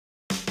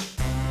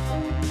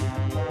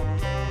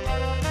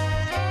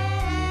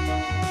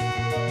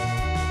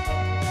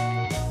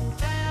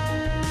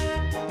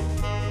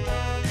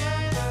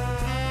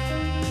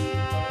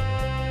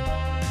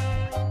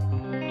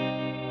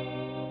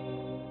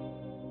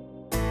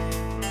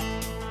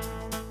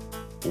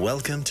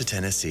Welcome to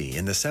Tennessee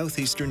in the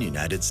southeastern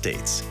United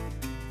States.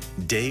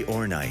 Day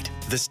or night,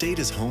 the state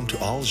is home to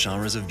all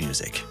genres of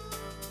music.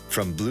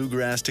 From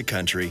bluegrass to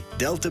country,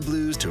 Delta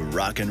blues to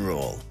rock and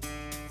roll.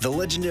 The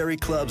legendary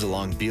clubs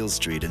along Beale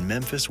Street in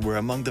Memphis were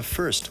among the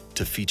first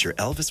to feature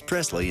Elvis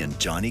Presley and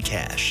Johnny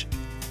Cash.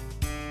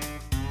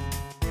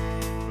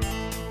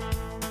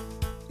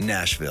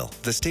 Nashville,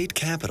 the state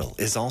capital,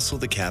 is also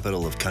the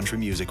capital of country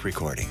music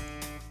recording.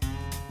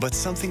 But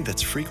something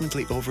that's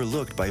frequently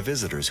overlooked by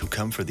visitors who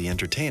come for the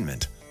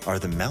entertainment are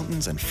the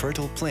mountains and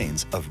fertile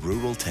plains of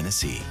rural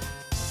Tennessee.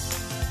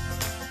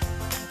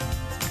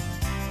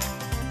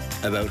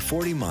 About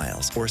 40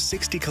 miles or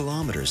 60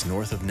 kilometers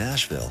north of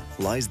Nashville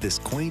lies this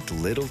quaint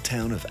little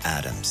town of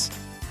Adams.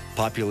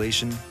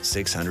 Population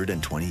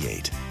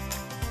 628.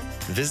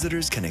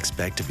 Visitors can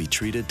expect to be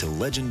treated to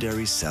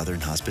legendary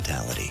Southern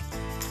hospitality.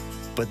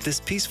 But this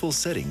peaceful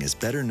setting is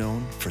better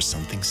known for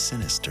something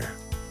sinister.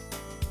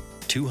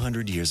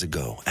 200 years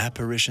ago,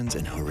 apparitions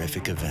and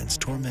horrific events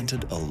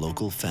tormented a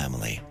local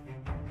family.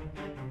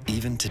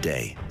 Even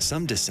today,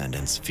 some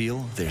descendants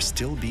feel they're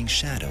still being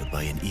shadowed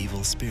by an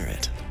evil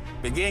spirit.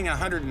 Beginning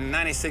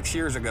 196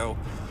 years ago,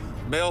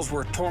 Bells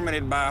were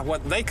tormented by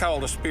what they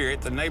called a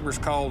spirit, the neighbors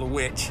called a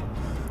witch,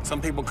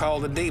 some people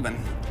called a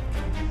demon.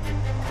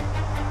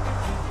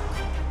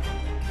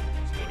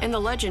 In the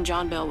legend,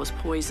 John Bell was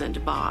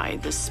poisoned by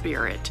the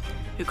spirit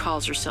who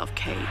calls herself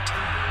Kate.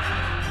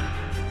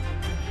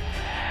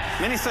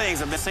 Many things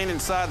have been seen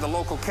inside the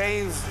local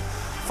caves.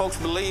 Folks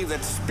believe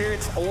that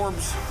spirits,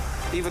 orbs,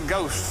 even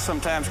ghosts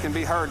sometimes can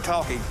be heard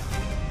talking.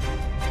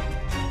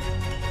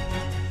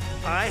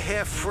 I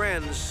have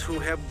friends who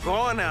have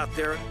gone out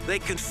there. They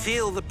can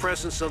feel the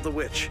presence of the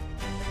witch.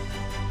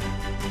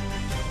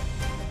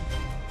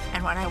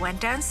 And when I went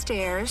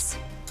downstairs,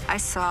 I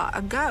saw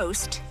a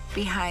ghost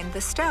behind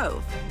the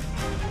stove.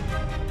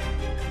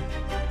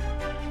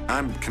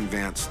 I'm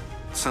convinced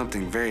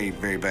something very,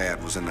 very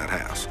bad was in that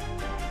house.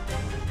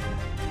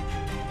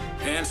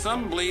 And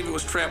some believe it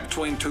was trapped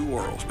between two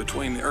worlds,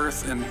 between the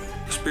earth and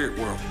the spirit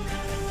world.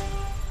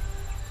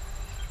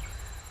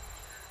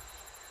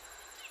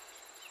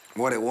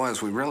 What it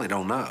was, we really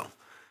don't know.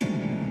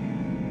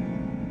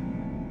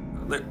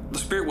 The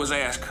spirit was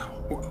asked,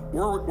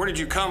 where did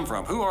you come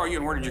from? Who are you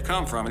and where did you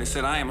come from? And he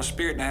said, I am a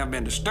spirit and I have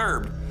been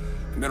disturbed.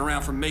 I've been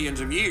around for millions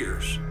of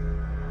years.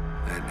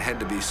 It had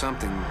to be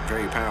something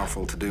very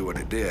powerful to do what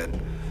it did,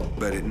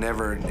 but it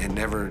never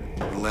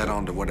led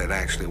on to what it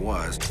actually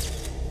was.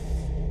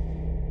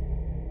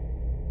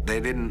 They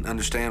didn't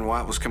understand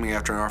why it was coming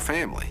after our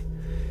family.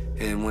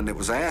 And when it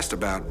was asked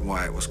about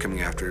why it was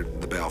coming after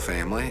the Bell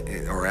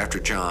family, or after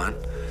John,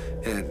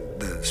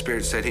 the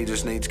spirit said he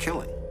just needs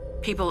killing.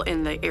 People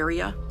in the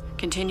area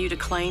continue to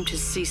claim to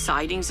see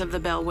sightings of the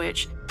Bell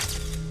Witch.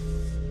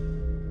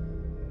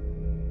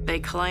 They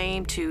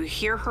claim to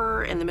hear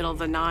her in the middle of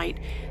the night.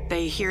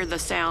 They hear the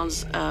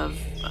sounds of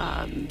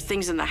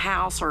things in the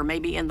house or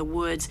maybe in the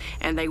woods,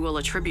 and they will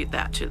attribute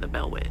that to the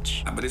Bell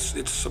Witch. But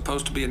it's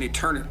supposed to be an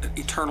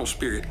eternal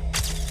spirit.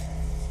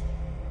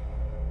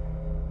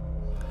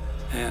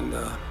 And,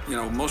 you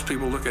know, most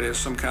people look at it as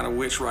some kind of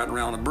witch riding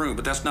around on a broom,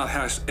 but that's not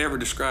how it's ever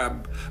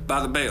described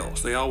by the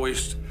Bells. They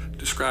always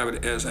describe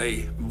it as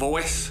a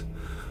voice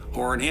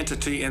or an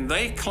entity, and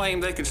they claim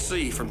they could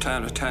see from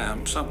time to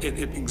time. It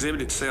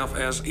exhibits itself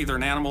as either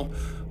an animal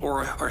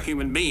or a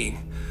human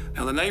being.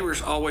 Now, the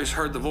neighbors always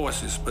heard the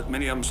voices, but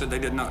many of them said they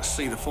did not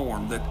see the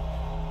form, that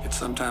it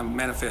sometimes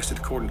manifested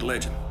according to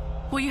legend.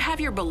 Well, you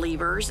have your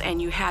believers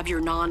and you have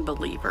your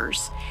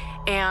non-believers,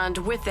 and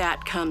with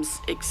that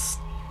comes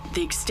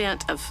the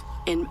extent of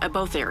in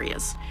both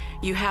areas.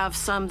 You have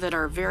some that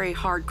are very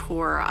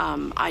hardcore.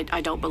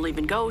 I don't believe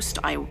in ghosts.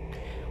 I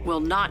will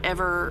not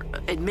ever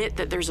admit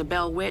that there's a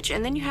Bell Witch.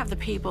 And then you have the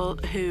people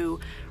who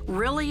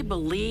really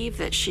believe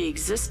that she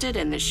existed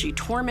and that she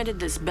tormented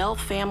this Bell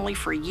family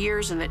for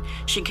years and that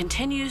she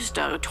continues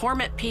to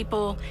torment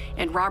people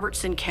in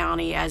Robertson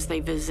County as they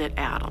visit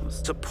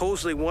Adams.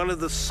 Supposedly one of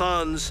the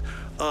sons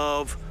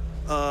of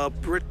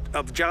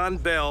John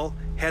Bell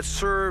had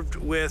served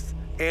with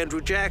Andrew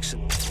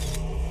Jackson.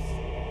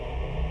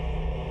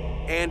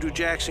 Andrew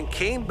Jackson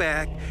came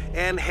back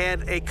and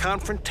had a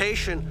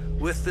confrontation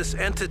with this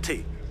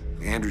entity.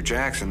 Andrew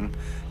Jackson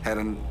had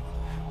a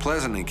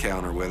pleasant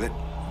encounter with it,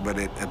 but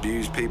it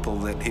abused people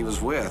that he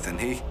was with, and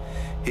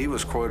he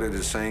was quoted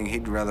as saying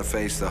he'd rather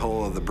face the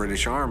whole of the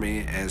British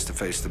Army as to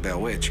face the Bell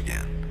Witch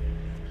again.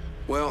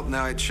 Well,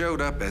 now it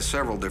showed up as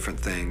several different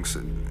things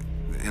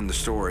in the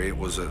story. It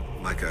was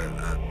like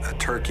a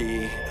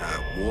turkey,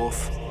 a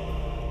wolf,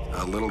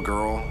 a little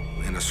girl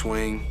in a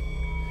swing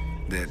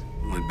that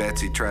when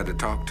Betsy tried to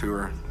talk to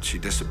her, she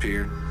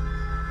disappeared.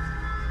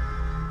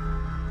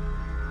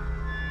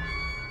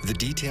 The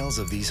details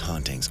of these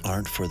hauntings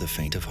aren't for the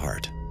faint of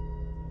heart.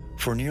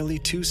 For nearly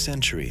 2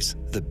 centuries,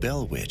 the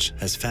Bell Witch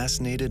has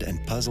fascinated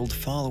and puzzled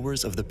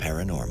followers of the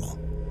paranormal.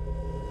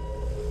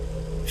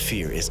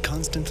 Fear is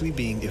constantly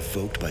being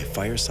evoked by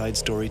fireside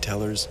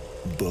storytellers,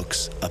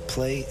 books, a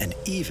play, and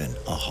even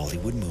a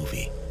Hollywood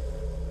movie.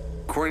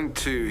 According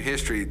to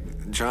history,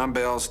 John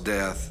Bell's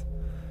death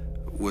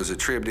was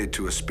attributed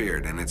to a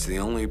spirit, and it's the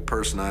only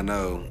person I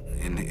know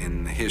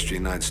in the history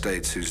of the United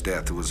States whose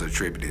death was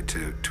attributed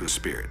to a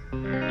spirit.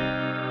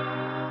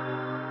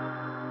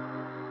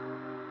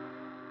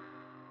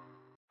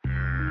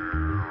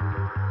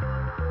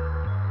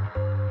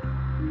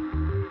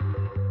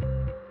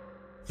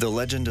 The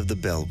legend of the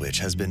Bell Witch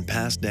has been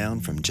passed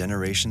down from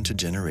generation to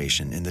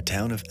generation in the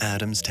town of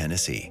Adams,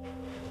 Tennessee.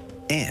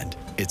 And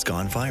it's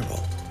gone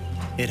viral.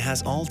 It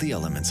has all the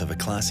elements of a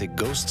classic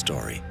ghost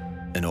story: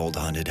 an old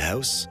haunted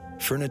house,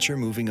 furniture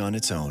moving on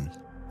its own,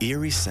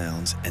 eerie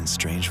sounds, and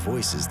strange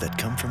voices that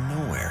come from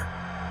nowhere.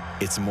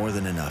 It's more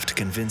than enough to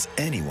convince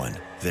anyone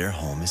their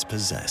home is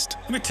possessed.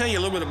 Let me tell you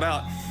a little bit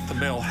about the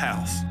Bell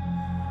house.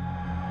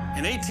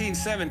 In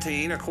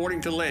 1817,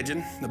 according to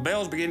legend, the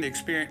Bells began to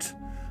experience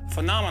a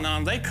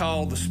phenomenon they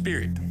called the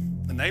spirit.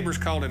 The neighbors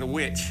called it a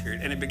witch,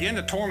 and it began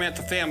to torment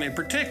the family, in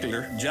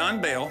particular John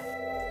Bell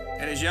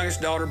and his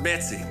youngest daughter,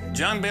 Betsy.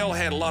 John Bell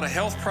had a lot of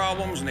health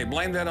problems, and they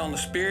blamed that on the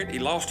spirit. He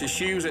lost his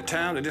shoes at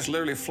times. They just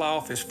literally fly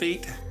off his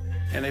feet,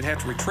 and they'd have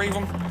to retrieve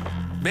them.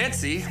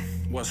 Betsy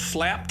was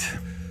slapped,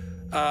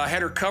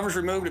 had her covers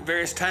removed at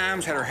various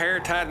times, had her hair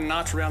tied in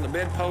knots around the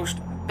bedpost.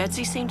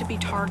 Betsy seemed to be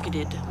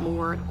targeted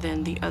more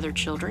than the other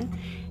children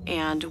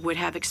and would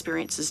have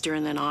experiences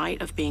during the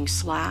night of being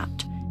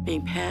slapped,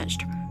 being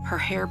pinched, her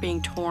hair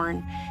being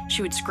torn.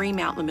 She would scream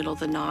out in the middle of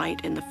the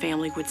night, and the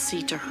family would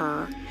see to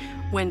her.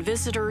 When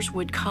visitors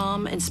would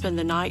come and spend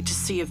the night to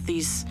see if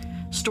these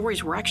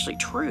stories were actually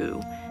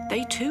true,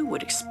 they too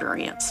would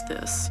experience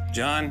this.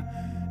 John,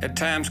 at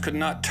times, could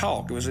not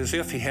talk. It was as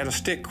if he had a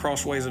stick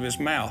crossways of his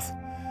mouth.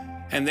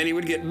 And then he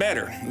would get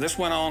better. This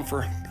went on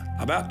for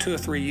about 2 or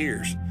 3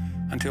 years,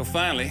 until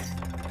finally,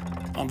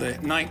 on the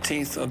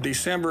 19th of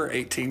December,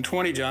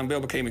 1820, John Bell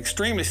became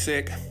extremely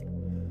sick.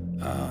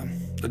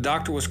 The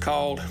doctor was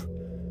called,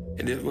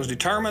 and it was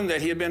determined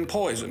that he had been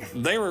poisoned.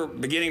 They were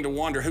beginning to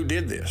wonder who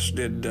did this.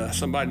 Did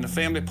somebody in the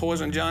family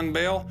poison John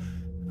Bell?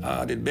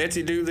 Did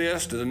Betsy do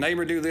this? Did the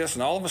neighbor do this?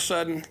 And all of a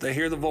sudden, they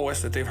hear the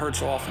voice that they've heard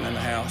so often in the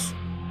house.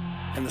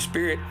 And the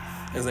spirit,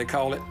 as they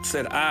call it,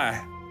 said,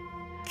 "I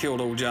killed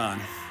old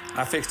John.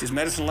 I fixed his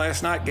medicine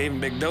last night, gave him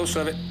a big dose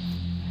of it,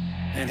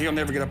 and he'll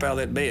never get up out of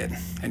that bed."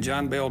 And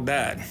John Bell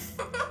died.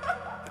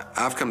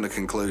 I've come to the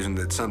conclusion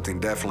that something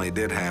definitely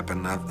did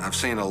happen. I've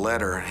seen a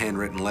letter, a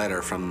handwritten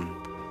letter from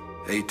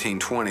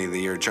 1820, the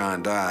year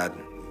John died,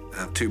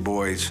 of 2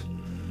 boys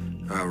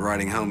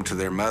riding home to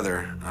their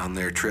mother on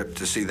their trip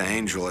to see the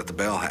angel at the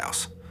Bell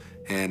house.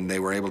 And they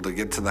were able to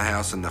get to the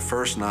house, and the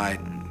first night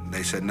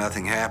they said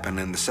nothing happened,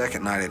 and the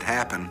second night it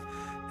happened,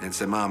 and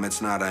said, "Mom,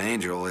 it's not an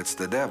angel, it's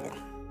the devil."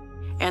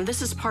 And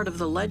this is part of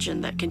the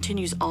legend that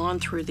continues on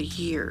through the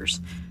years.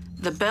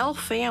 The Bell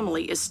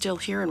family is still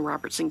here in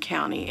Robertson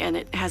County, and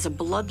it has a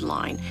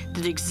bloodline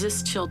that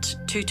exists till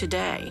to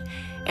today.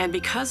 And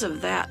because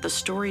of that, the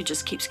story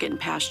just keeps getting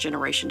passed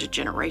generation to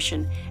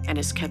generation and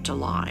is kept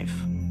alive.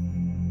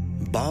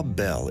 Bob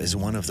Bell is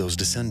one of those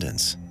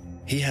descendants.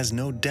 He has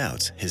no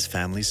doubts his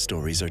family's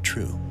stories are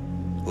true.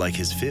 Like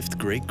his 5th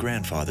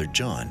great-grandfather,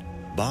 John,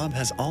 Bob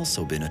has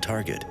also been a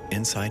target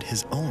inside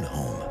his own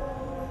home.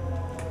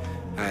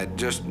 I had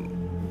just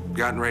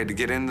gotten ready to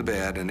get in the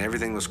bed, and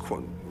everything was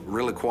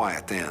really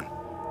quiet then.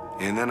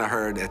 And then I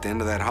heard at the end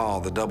of that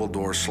hall, the double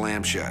doors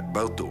slam shut,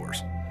 both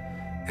doors.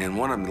 And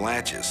one of them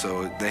latches,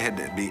 so they had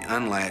to be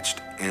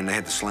unlatched, and they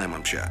had to slam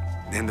them shut.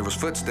 And there was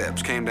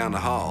footsteps came down the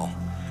hall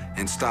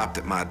and stopped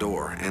at my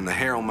door, and the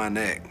hair on my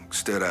neck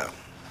stood up.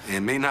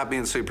 And me not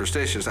being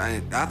superstitious, I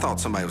thought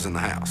somebody was in the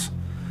house.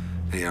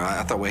 You know,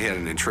 I thought we had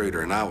an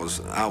intruder, and I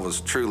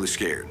was truly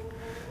scared.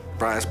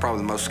 That's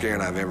probably the most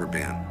scared I've ever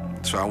been.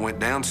 So I went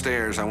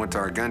downstairs, I went to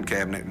our gun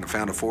cabinet and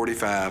found a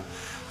 .45.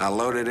 I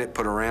loaded it,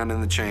 put a round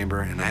in the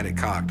chamber, and I had it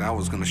cocked. I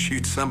was gonna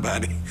shoot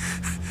somebody.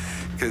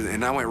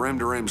 And I went room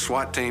to room,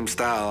 SWAT team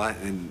style,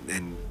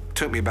 and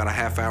took me about a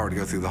half hour to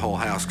go through the whole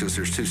house because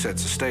there's 2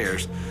 sets of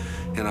stairs.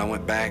 And I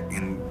went back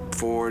and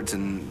forwards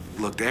and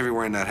looked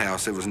everywhere in that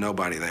house. There was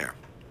nobody there.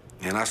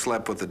 And I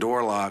slept with the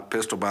door locked,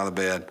 pistol by the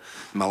bed,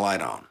 and my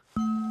light on.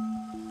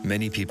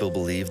 Many people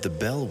believe the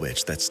Bell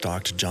Witch that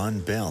stalked John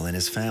Bell and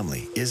his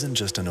family isn't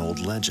just an old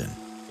legend.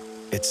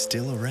 It's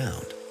still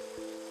around.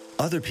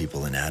 Other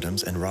people in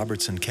Adams and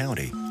Robertson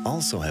County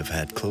also have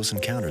had close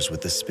encounters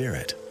with the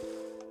spirit.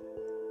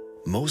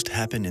 Most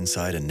happen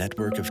inside a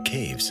network of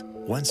caves,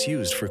 once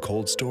used for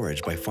cold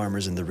storage by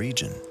farmers in the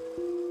region.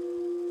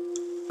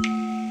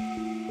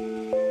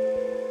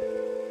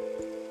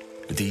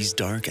 These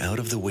dark,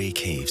 out-of-the-way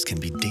caves can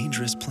be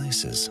dangerous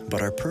places,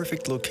 but are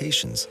perfect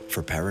locations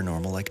for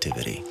paranormal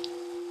activity.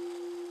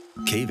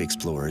 Cave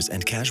explorers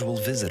and casual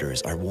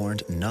visitors are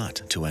warned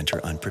not to enter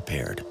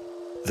unprepared.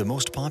 The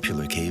most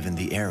popular cave in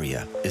the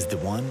area is the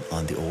one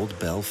on the old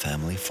Bell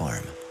family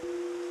farm.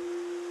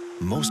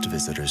 Most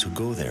visitors who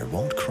go there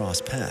won't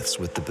cross paths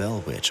with the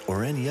Bell Witch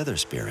or any other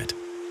spirit,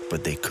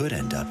 but they could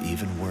end up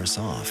even worse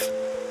off,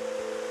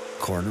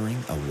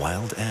 cornering a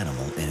wild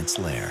animal in its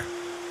lair.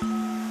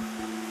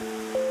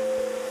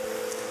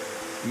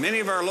 Many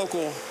of our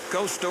local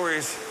ghost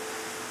stories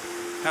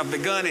have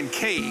begun in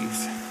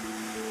caves.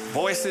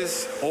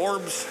 voices,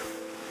 orbs,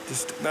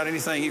 just about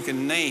anything you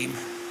can name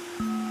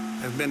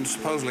has been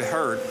supposedly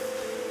heard.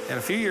 And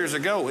a few years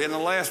ago, in the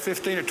last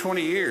 15 or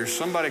 20 years,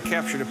 somebody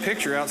captured a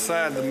picture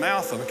outside the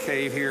mouth of a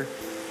cave here,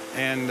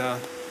 and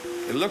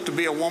it looked to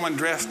be a woman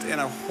dressed in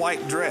a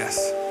white dress.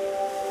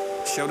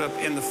 It showed up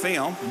in the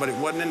film, but it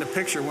wasn't in the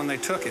picture when they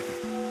took it.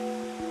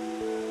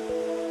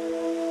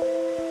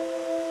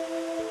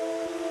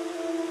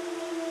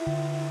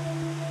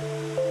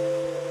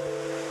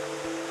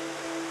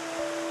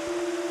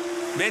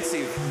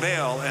 Betsy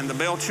Bell and the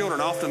Bell children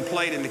often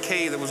played in the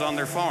cave that was on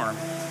their farm.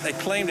 They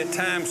claimed at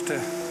times to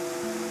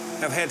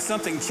have had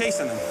something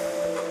chasing them.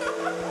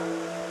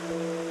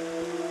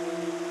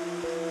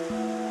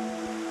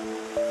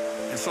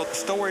 And so the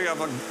story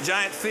of a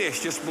giant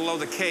fish just below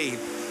the cave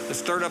that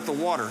stirred up the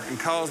water and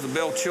caused the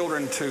Bell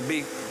children to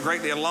be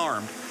greatly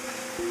alarmed.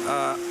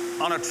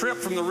 On a trip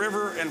from the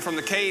river and from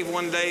the cave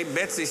one day,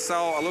 Betsy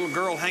saw a little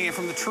girl hanging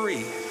from the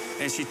tree,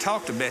 and she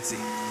talked to Betsy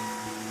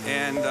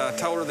and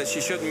told her that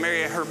she shouldn't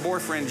marry her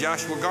boyfriend,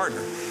 Joshua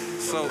Gardner.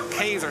 So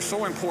caves are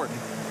so important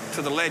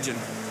to the legend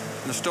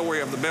and the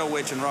story of the Bell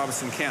Witch in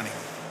Robeson County.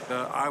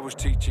 I was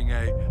teaching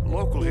a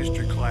local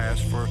history class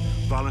for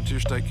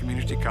Volunteer State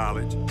Community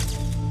College.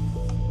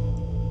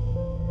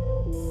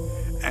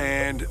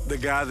 And the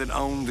guy that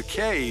owned the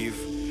cave,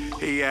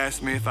 he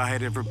asked me if I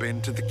had ever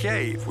been to the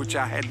cave, which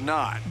I had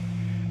not.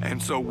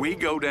 And so we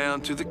go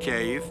down to the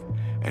cave,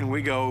 and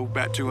we go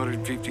about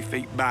 250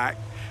 feet back,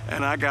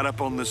 and I got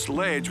up on this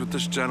ledge with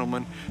this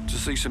gentleman to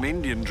see some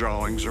Indian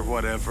drawings or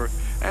whatever,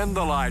 and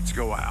the lights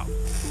go out.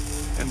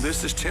 And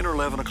this is 10 or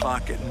 11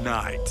 o'clock at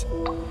night,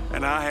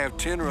 and I have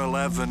 10 or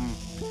 11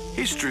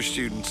 history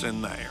students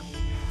in there.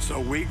 So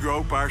we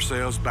grope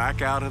ourselves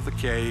back out of the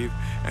cave,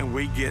 and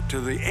we get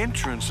to the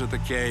entrance of the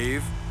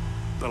cave.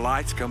 The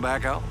lights come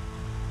back on.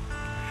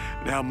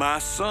 Now, my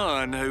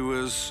son, who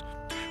was,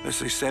 let's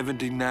say,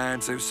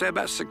 79, so say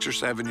about 6 or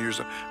 7 years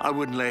old, I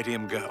wouldn't let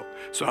him go.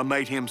 So I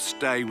made him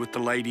stay with the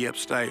lady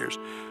upstairs.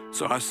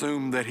 So I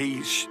assumed that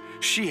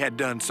she had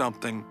done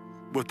something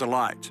with the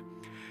lights.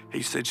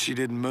 He said she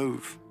didn't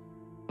move.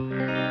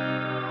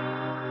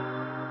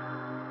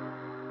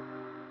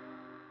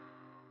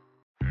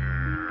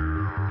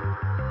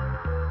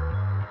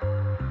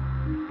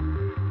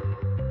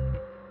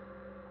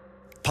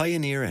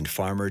 Pioneer and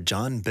farmer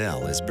John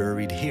Bell is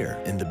buried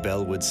here in the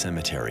Bellwood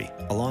Cemetery,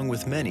 along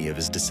with many of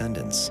his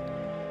descendants.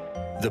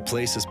 The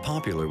place is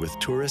popular with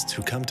tourists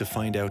who come to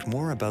find out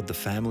more about the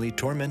family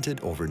tormented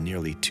over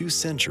nearly 2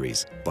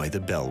 centuries by the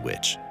Bell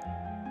Witch.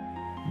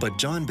 But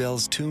John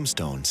Bell's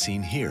tombstone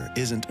seen here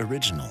isn't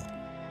original.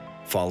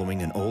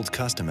 Following an old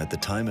custom at the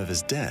time of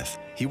his death,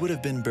 he would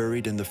have been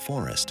buried in the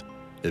forest.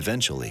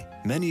 Eventually,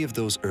 many of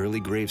those early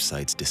grave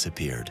sites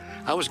disappeared.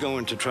 I was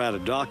going to try to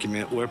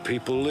document where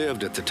people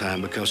lived at the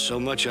time because so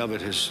much of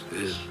it is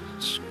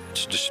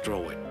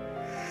destroyed.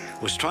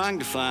 Was trying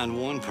to find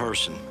one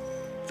person,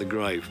 the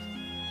grave.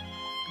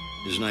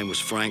 His name was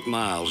Frank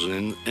Miles,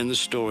 and in the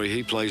story,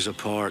 he plays a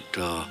part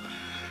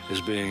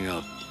as being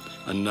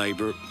a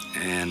neighbor,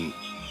 and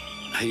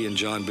he and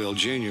John Bell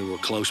Jr. were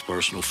close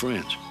personal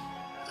friends.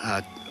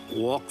 I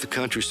walked the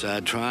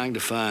countryside trying to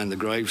find the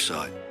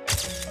gravesite.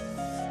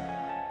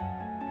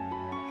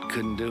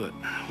 Couldn't do it.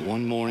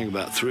 One morning,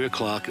 about 3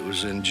 o'clock, it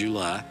was in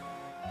July,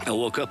 I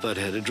woke up, I'd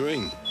had a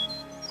dream.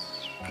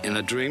 And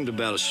I dreamed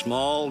about a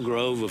small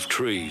grove of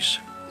trees.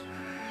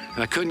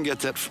 And I couldn't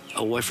get that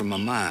away from my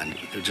mind.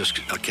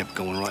 I kept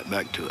going right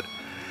back to it.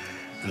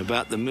 And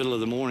about the middle of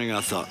the morning, I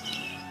thought,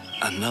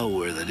 I know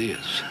where that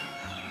is.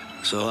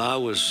 So I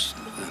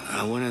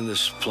went in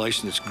this place,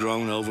 and it's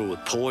grown over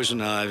with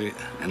poison ivy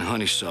and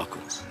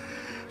honeysuckle.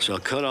 So I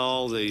cut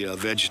all the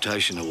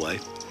vegetation away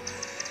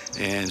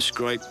and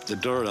scraped the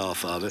dirt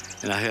off of it,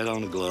 and I had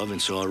on a glove,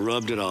 and so I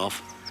rubbed it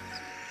off,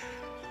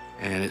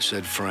 and it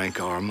said Frank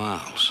R.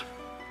 Miles.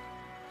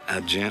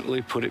 I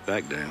gently put it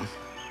back down,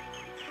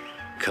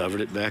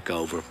 covered it back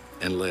over,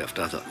 and left.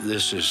 I thought,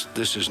 this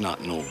is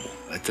not normal.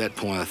 At that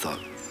point, I thought,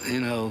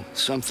 you know,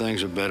 some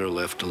things are better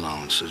left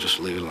alone, so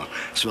just leave it alone.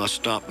 So I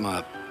stopped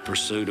my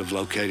pursuit of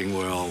locating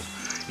where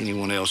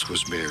anyone else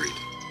was buried.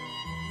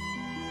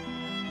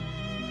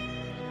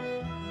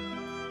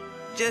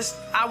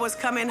 I was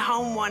coming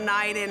home one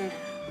night, and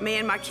me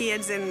and my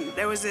kids, and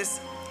there was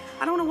this,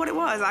 I don't know what it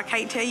was. I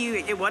can't tell you.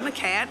 It wasn't a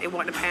cat, it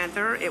wasn't a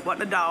panther, it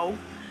wasn't a dog.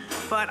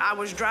 But I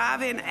was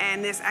driving,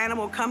 and this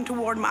animal come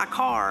toward my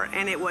car,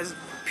 and it was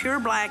pure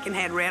black and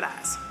had red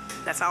eyes.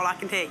 That's all I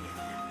can tell you.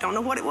 Don't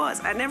know what it was.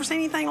 I'd never seen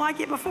anything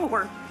like it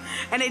before.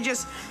 And it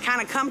just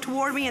kind of come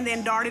toward me and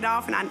then darted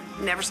off, and I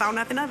never saw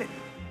nothing of it.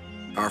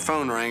 Our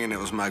phone rang, and it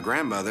was my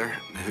grandmother,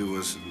 who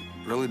was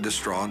really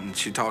distraught, and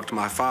she talked to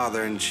my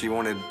father, and she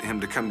wanted him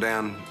to come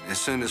down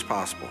as soon as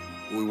possible.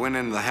 We went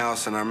into the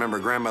house, and I remember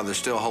grandmother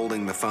still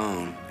holding the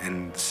phone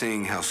and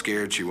seeing how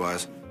scared she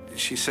was.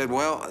 She said,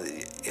 well,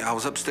 I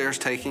was upstairs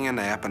taking a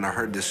nap, and I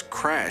heard this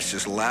crash,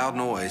 this loud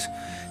noise,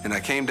 and I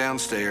came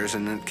downstairs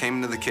and then came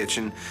into the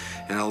kitchen,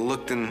 and I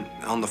looked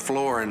on the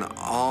floor, and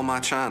all my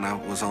china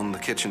was on the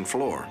kitchen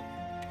floor.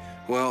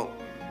 Well,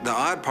 The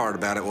odd part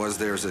about it was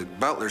there's a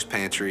butler's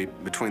pantry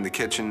between the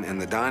kitchen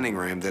and the dining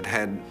room that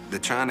had the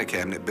china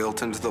cabinet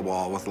built into the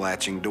wall with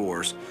latching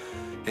doors.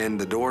 And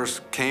the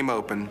doors came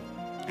open,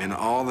 and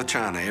all the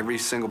china, every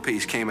single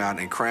piece, came out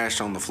and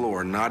crashed on the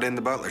floor, not in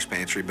the butler's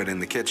pantry, but in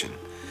the kitchen.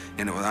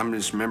 And I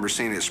just remember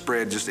seeing it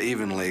spread just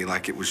evenly,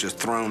 like it was just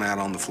thrown out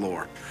on the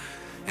floor.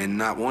 And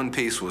not one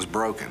piece was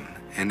broken,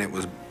 and it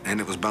was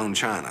bone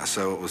china.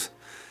 So it was,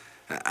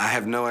 I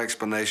have no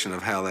explanation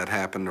of how that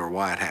happened or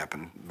why it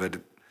happened,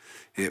 but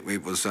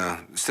it was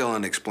still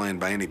unexplained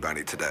by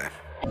anybody today.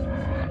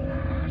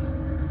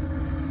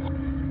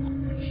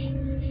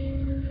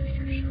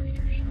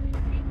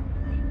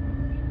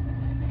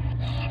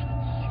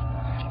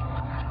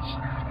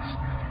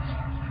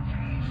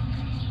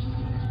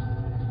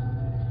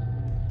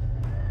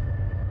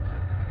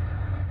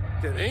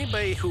 That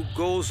anybody who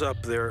goes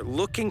up there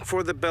looking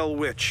for the Bell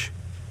Witch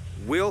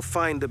will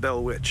find the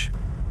Bell Witch.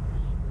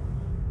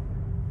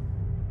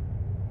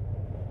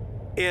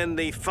 In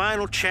the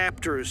final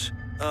chapters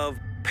of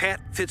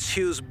Pat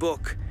Fitzhugh's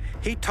book,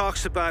 he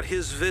talks about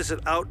his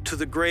visit out to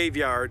the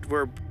graveyard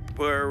where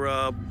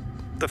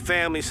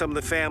some of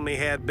the family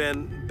had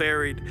been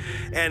buried,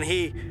 and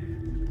he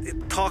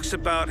talks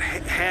about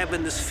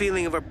having this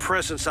feeling of a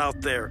presence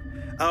out there,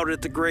 out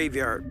at the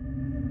graveyard.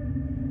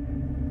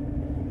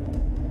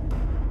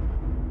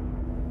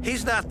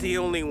 He's not the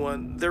only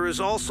one. There is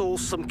also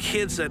some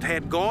kids that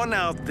had gone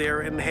out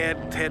there and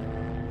had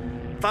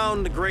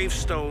found the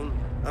gravestone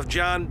of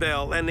John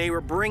Bell, and they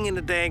were bringing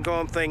the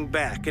dang-gone thing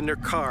back in their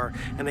car,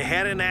 and they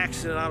had an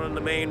accident out on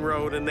the main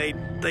road, and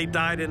they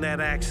died in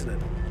that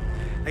accident.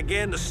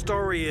 Again, the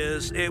story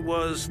is it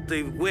was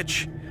the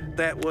witch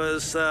that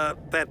was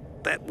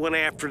that went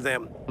after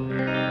them.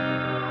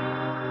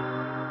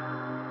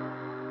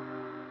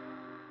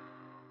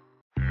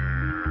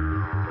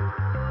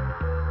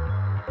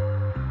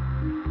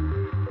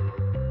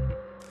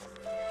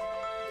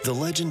 The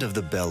legend of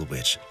the Bell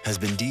Witch has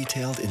been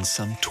detailed in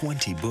some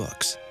 20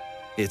 books.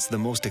 It's the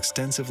most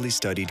extensively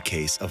studied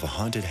case of a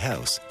haunted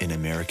house in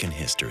American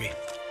history.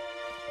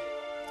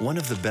 One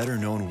of the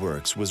better-known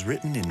works was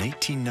written in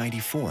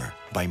 1894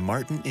 by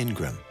Martin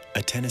Ingram,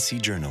 a Tennessee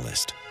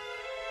journalist.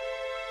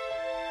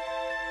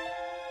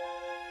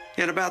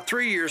 And about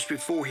 3 years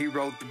before he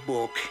wrote the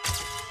book,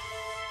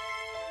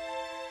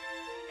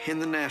 in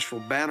the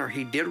Nashville Banner,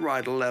 he did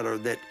write a letter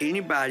that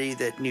anybody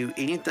that knew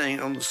anything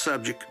on the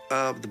subject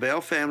of the Bell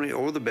family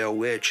or the Bell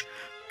Witch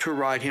to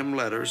write him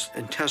letters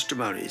and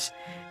testimonies.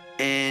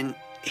 And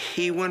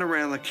he went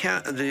around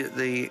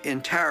the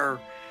entire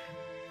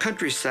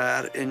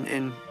countryside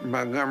in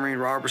Montgomery,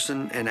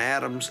 Robertson, and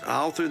Adams,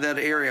 all through that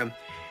area,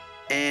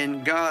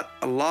 and got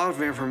a lot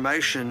of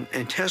information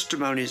and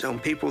testimonies on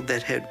people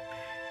that had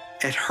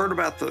heard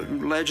about the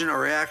legend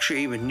or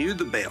actually even knew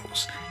the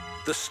Bells.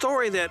 The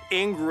story that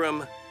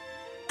Ingram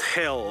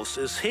tells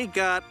is he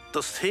got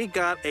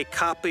a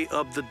copy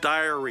of the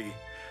diary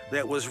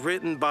that was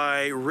written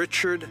by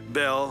Richard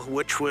Bell,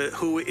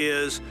 who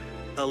is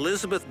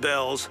Elizabeth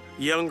Bell's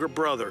younger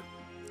brother.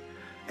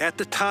 At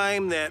the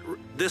time that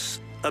this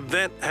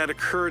event had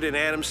occurred in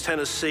Adams,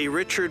 Tennessee,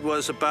 Richard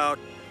was about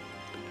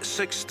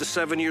 6 to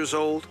 7 years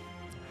old.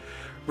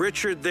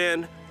 Richard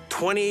then,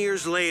 20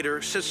 years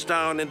later, sits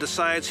down and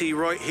decides he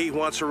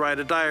wants to write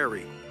a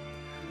diary.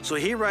 So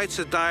he writes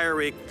a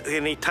diary,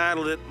 and he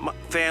titled it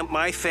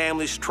My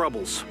Family's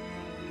Troubles.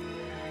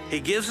 He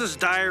gives his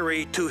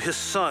diary to his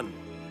son.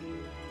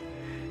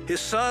 His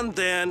son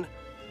then,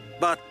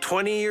 about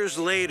 20 years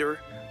later,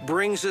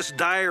 brings this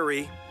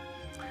diary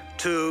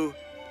to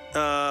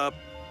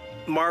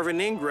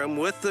Marvin Ingram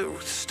with the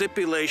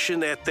stipulation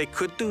that they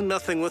could do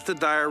nothing with the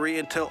diary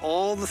until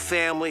all the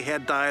family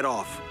had died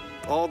off.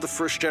 All the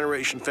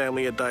first-generation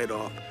family had died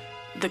off.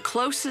 The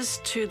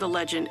closest to the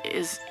legend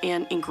is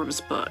in Ingram's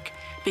book,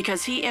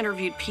 because he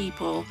interviewed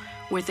people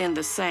within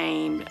the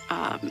same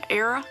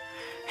era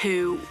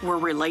who were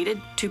related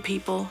to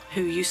people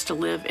who used to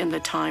live in the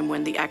time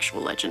when the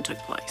actual legend took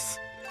place.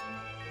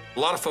 A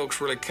lot of folks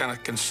really kind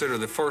of consider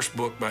the first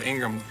book by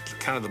Ingram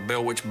kind of the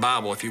Bell Witch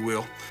Bible, if you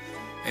will,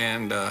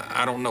 and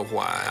I don't know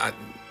why.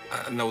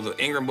 I know the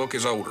Ingram book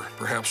is older.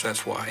 Perhaps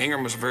that's why.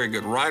 Ingram was a very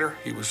good writer.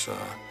 He was a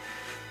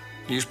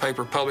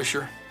newspaper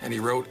publisher, and he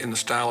wrote in the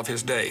style of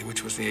his day,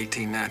 which was the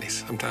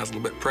 1890s. Sometimes a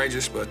little bit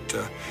prejudiced, but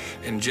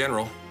in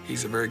general,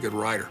 he's a very good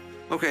writer.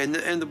 Okay,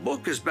 and the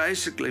book is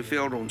basically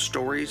filled on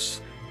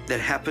stories that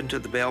happened to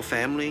the Bell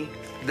family,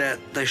 that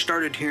they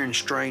started hearing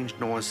strange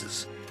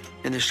noises,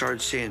 and they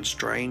started seeing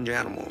strange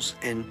animals,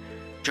 and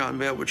John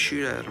Bell would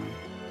shoot at them,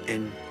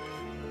 and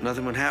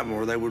nothing would happen,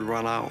 or they would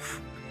run off.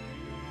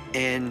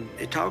 And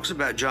it talks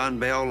about John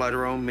Bell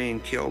later on being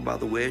killed by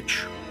the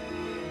witch.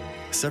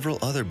 Several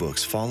other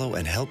books follow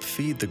and help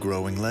feed the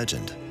growing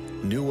legend.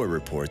 Newer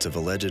reports of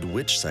alleged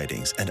witch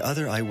sightings and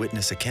other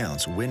eyewitness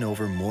accounts win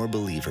over more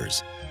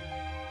believers.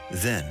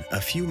 Then, a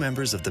few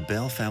members of the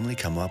Bell family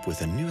come up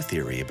with a new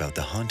theory about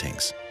the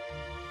hauntings.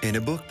 In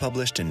a book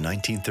published in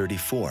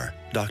 1934,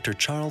 Dr.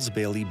 Charles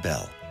Bailey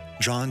Bell,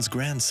 John's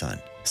grandson,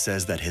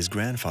 says that his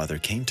grandfather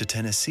came to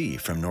Tennessee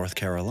from North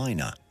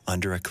Carolina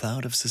under a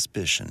cloud of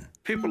suspicion.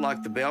 People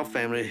like the Bell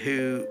family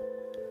who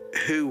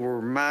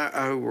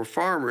were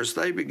farmers,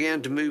 they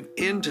began to move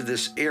into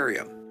this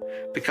area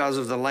because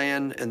of the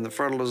land and the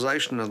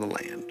fertilization of the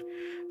land.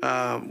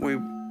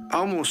 We're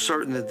almost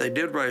certain that they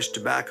did raise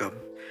tobacco.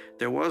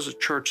 There was a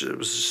church that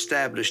was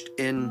established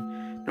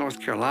in North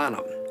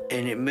Carolina,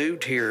 and it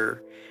moved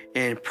here,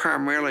 and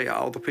primarily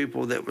all the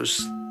people that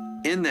was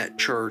in that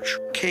church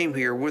came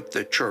here with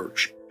the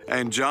church.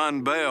 And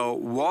John Bell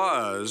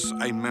was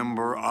a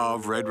member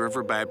of Red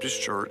River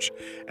Baptist Church,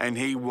 and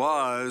he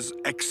was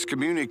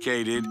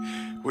excommunicated,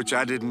 which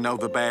I didn't know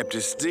the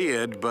Baptists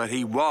did, but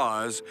he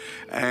was,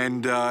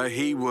 and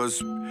he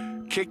was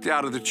kicked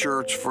out of the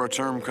church for a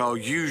term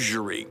called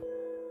usury.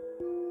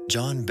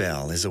 John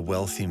Bell is a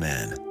wealthy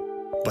man,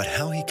 but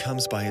how he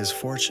comes by his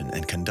fortune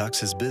and conducts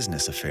his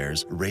business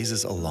affairs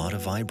raises a lot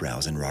of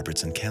eyebrows in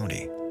Robertson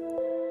County.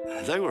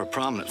 They were a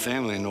prominent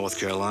family in North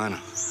Carolina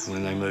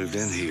when they moved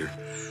in here.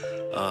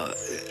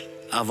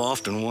 I've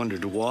often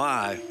wondered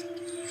why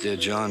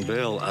did John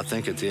Bell, I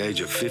think at the age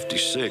of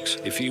 56,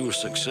 if he was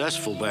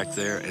successful back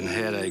there and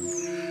had a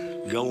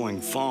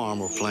going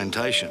farm or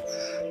plantation,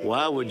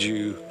 why would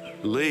you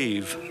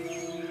leave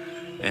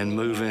and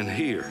move in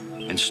here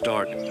and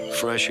start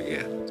fresh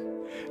again?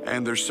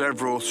 And there's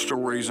several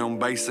stories on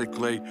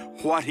basically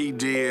what he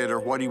did or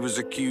what he was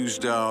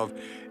accused of,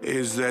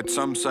 is that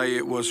some say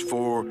it was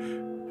for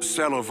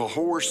sale of a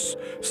horse,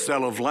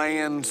 sale of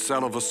land,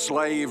 sale of a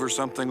slave, or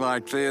something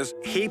like this.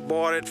 He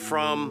bought it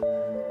from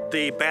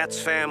the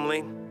Batts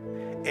family,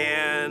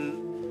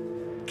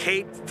 and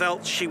Kate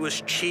felt she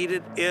was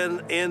cheated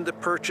in the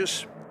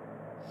purchase.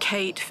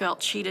 Kate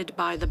felt cheated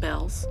by the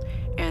Bells,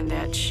 and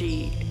that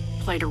she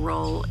played a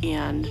role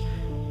in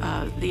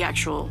the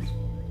actual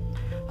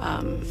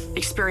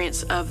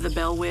experience of the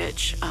Bell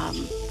Witch.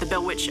 The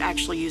Bell Witch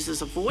actually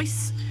uses a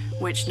voice,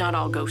 which not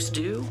all ghosts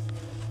do,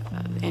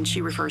 and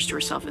she refers to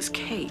herself as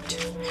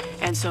Kate.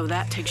 And so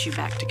that takes you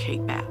back to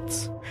Kate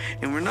Batts.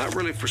 And we're not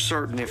really for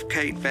certain if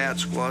Kate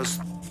Batts was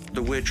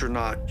the witch or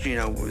not. You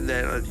know,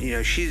 that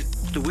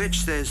the witch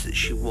says that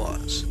she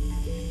was.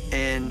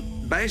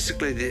 And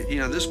basically,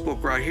 this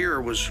book right here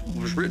was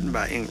written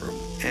by Ingram.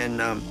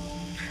 And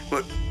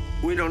but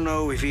we don't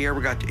know if he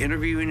ever got to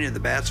interview any of the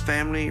Batts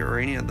family or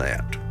any of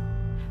that.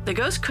 The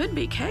ghost could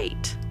be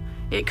Kate.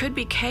 It could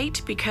be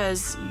Kate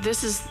because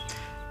this is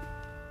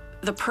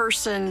the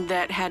person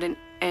that had an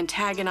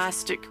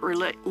antagonistic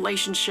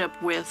relationship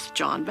with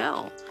John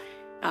Bell.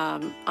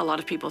 A lot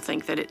of people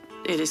think that it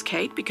is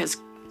Kate because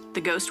the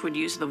ghost would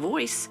use the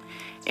voice,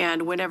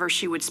 and whenever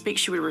she would speak,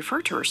 she would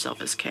refer to herself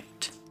as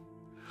Kate.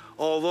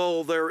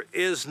 Although there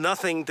is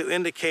nothing to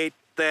indicate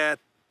that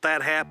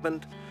that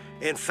happened.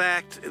 In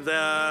fact,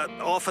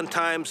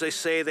 oftentimes they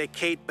say that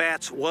Kate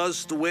Batts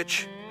was the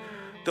witch.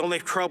 The only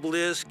trouble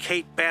is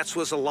Kate Batts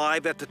was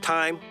alive at the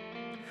time,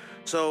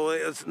 so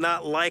it's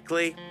not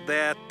likely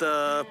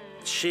that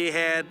she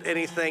had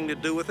anything to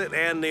do with it.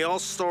 And the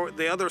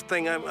other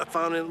thing I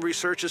found in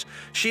research is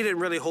she didn't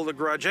really hold a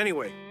grudge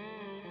anyway.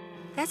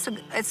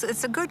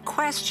 It's a good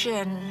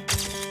question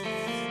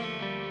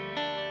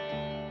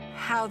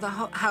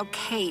how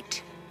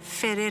Kate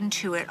fit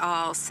into it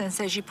all, since,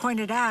 as you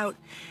pointed out,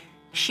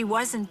 she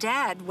wasn't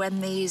dead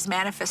when these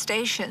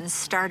manifestations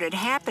started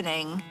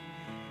happening.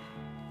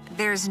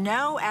 There's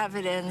no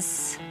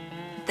evidence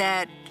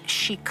that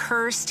she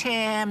cursed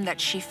him, that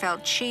she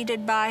felt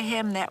cheated by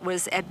him. That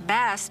was, at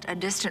best, a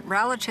distant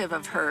relative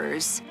of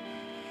hers.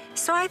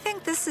 So I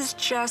think this is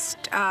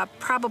just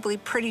probably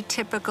pretty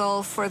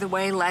typical for the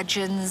way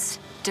legends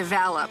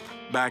develop.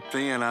 Back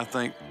then, I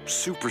think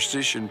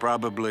superstition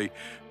probably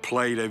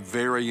played a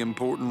very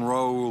important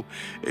role,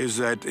 is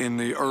that in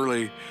the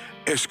early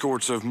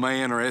escorts of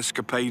man or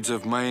escapades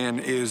of man,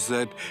 is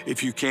that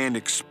if you can't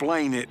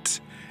explain it,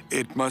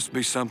 it must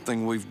be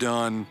something we've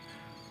done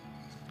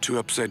to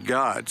upset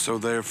God. So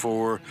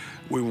therefore,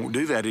 we won't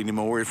do that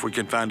anymore if we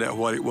can find out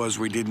what it was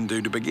we didn't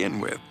do to begin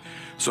with.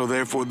 So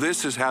therefore,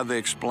 this is how they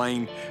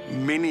explain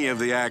many of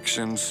the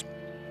actions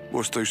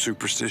was through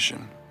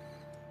superstition.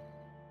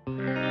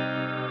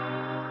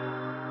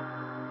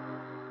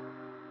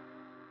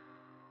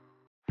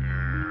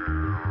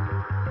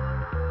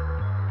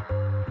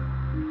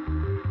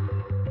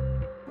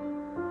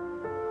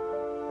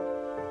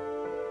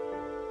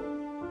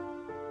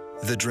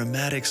 The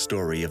dramatic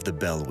story of the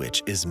Bell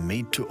Witch is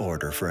made to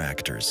order for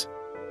actors.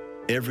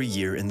 Every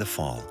year in the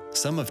fall,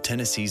 some of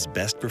Tennessee's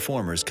best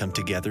performers come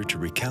together to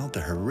recount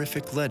the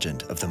horrific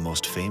legend of the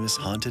most famous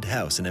haunted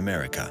house in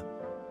America.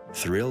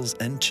 Thrills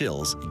and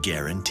chills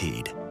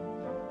guaranteed.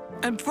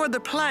 And for the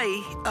play,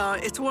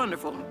 it's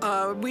wonderful.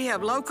 We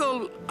have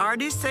local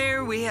artists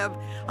there. We have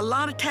a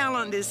lot of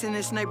talent is in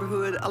this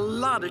neighborhood, a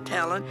lot of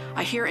talent.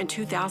 I hear in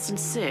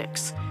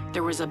 2006,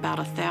 there was about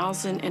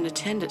 1,000 in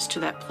attendance to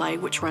that play,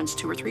 which runs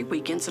 2 or 3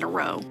 weekends in a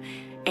row.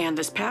 And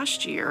this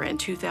past year, in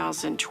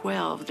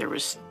 2012, there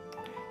was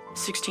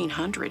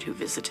 1,600 who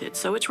visited,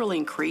 so it's really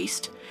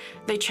increased.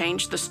 They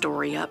change the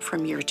story up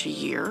from year to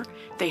year.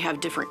 They have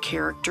different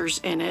characters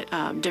in it,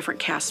 different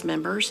cast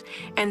members,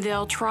 and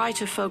they'll try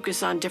to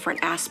focus on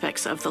different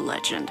aspects of the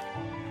legend.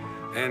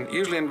 And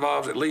usually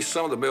involves at least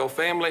some of the Bell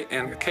family,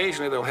 and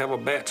occasionally they'll have a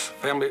Bats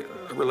family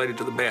related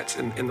to the Bats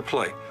in the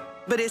play.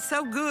 But it's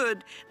so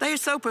good. They're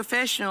so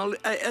professional.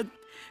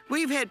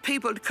 We've had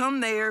people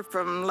come there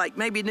from, like,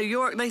 maybe New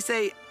York, and they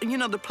say, you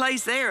know, the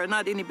plays there are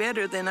not any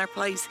better than our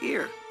plays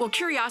here. Well,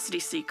 curiosity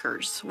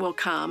seekers will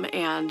come,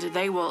 and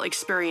they will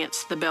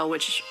experience the Bell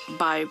Witch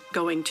by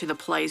going to the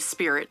play's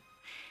spirit.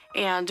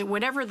 And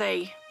whenever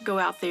they go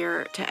out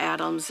there to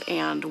Adams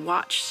and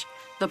watch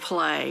the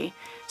play,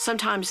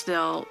 sometimes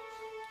they'll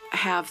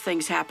have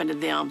things happen to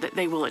them that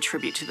they will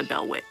attribute to the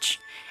Bell Witch.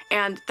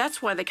 And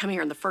that's why they come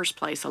here in the first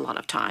place a lot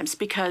of times,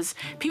 because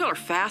people are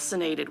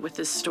fascinated with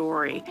this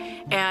story.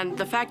 And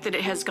the fact that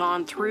it has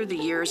gone through the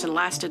years and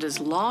lasted as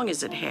long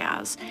as it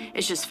has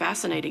is just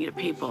fascinating to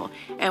people.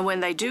 And when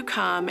they do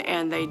come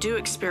and they do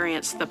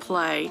experience the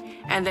play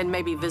and then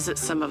maybe visit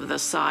some of the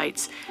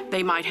sites,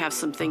 they might have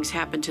some things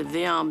happen to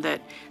them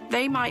that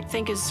they might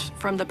think is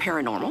from the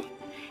paranormal.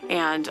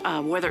 And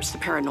whether it's the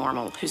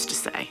paranormal, who's to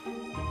say?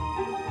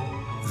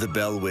 The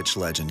Bell Witch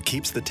legend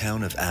keeps the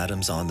town of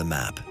Adams on the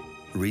map.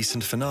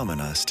 Recent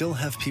phenomena still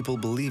have people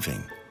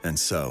believing, and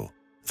so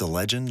the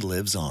legend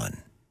lives on.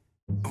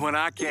 When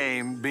I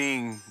came,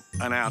 being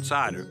an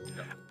outsider,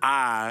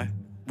 I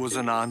was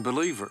a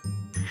non-believer.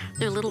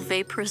 They're little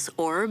vaporous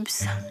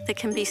orbs that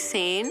can be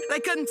seen. They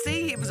couldn't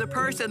see he was a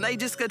person. They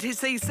just could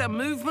see some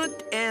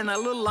movement and a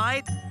little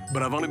light.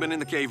 But I've only been in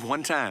the cave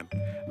one time,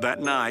 that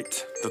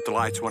night that the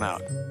lights went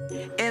out.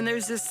 And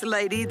there's this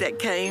lady that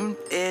came,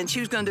 and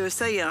she was going to do a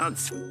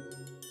seance.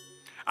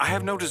 I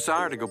have no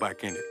desire to go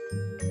back in it.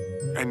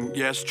 And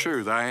yes,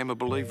 true, I am a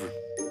believer.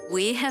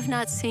 We have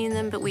not seen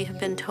them, but we have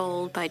been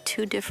told by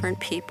two different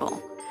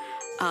people.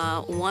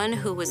 One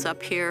who was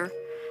up here,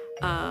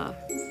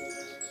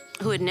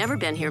 who had never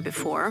been here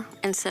before,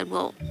 and said,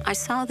 well, I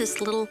saw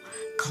this little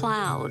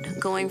cloud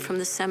going from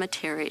the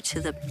cemetery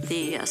to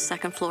the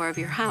second floor of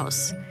your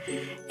house.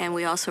 And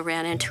we also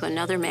ran into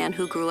another man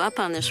who grew up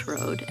on this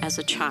road as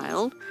a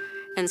child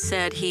and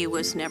said he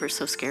was never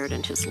so scared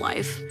in his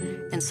life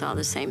and saw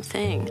the same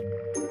thing.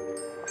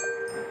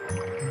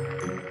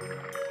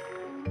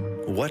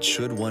 What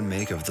should one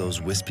make of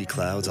those wispy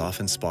clouds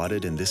often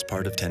spotted in this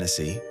part of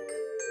Tennessee?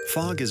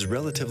 Fog is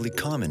relatively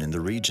common in the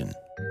region.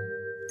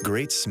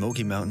 Great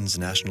Smoky Mountains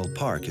National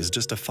Park is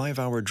just a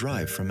 5-hour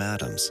drive from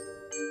Adams.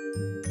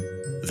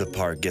 The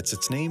park gets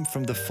its name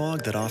from the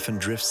fog that often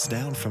drifts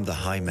down from the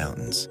high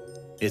mountains.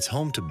 It's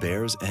home to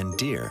bears and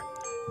deer,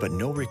 but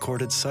no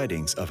recorded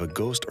sightings of a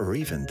ghost or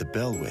even the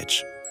Bell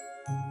Witch.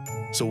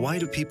 So why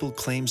do people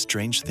claim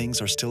strange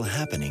things are still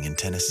happening in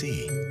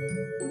Tennessee?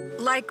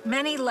 Like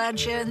many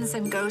legends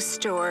and ghost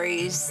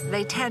stories,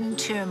 they tend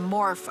to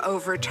morph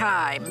over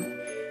time,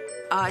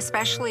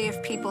 especially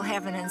if people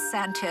have an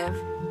incentive.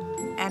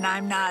 And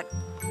I'm not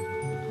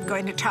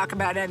going to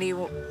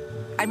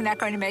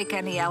make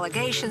any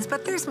allegations,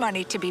 but there's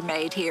money to be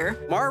made here.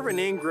 Marvin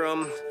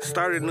Ingram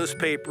started a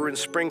newspaper in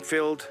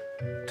Springfield,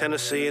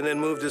 Tennessee, and then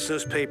moved his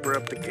newspaper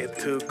up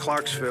to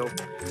Clarksville.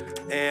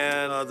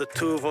 And the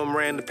two of them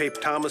ran the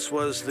paper. Thomas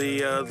was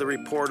the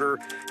reporter,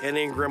 and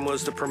Ingram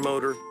was the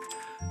promoter.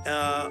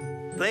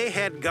 They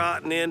had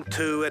gotten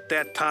into, at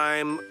that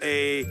time,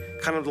 a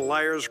kind of the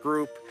liars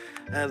group,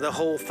 and the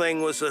whole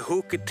thing was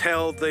who could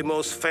tell the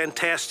most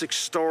fantastic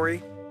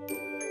story.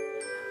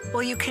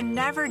 Well, you can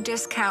never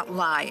discount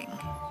lying.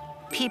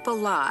 People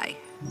lie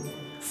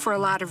for a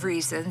lot of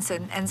reasons,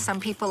 and some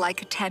people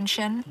like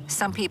attention,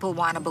 some people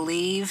want to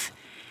believe.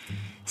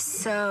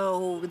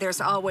 So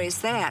there's always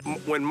that.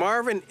 When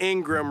Marvin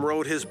Ingram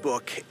wrote his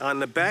book, on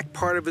the back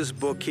part of his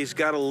book, he's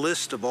got a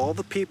list of all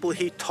the people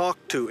he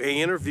talked to and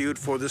interviewed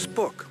for this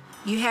book.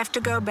 You have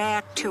to go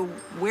back to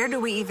where do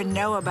we even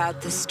know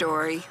about this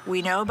story?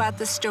 We know about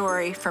the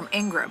story from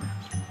Ingram.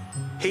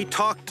 He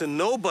talked to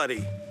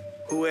nobody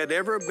who had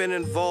ever been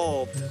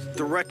involved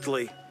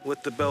directly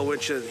with the Bell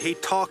Witch. He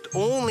talked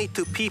only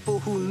to people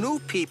who knew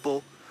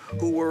people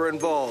who were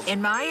involved.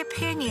 In my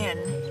opinion,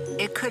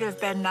 it could have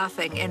been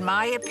nothing. In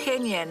my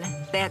opinion,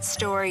 that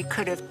story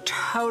could have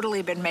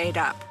totally been made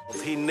up.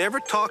 He never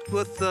talked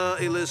with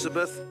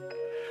Elizabeth.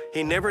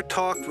 He never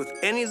talked with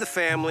any of the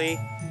family,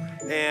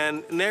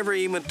 and never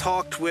even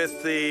talked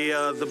with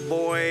the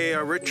boy,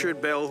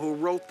 Richard Bell, who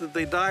wrote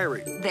the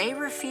diary. They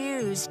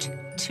refused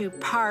to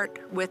part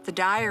with the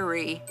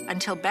diary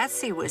until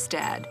Betsy was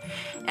dead.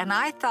 And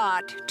I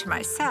thought to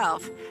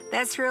myself,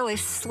 that's really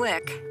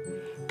slick,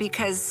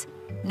 because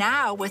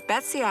now with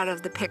Betsy out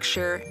of the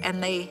picture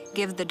and they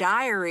give the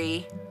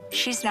diary,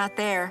 she's not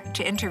there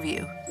to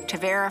interview, to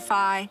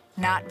verify,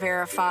 not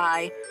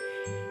verify.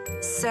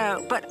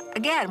 So, but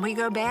again, we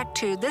go back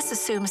to this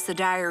assumes the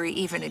diary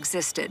even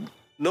existed.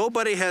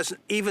 Nobody has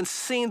even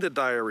seen the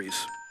diaries.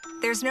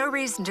 There's no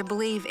reason to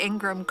believe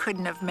Ingram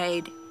couldn't have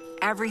made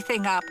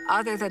everything up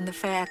other than the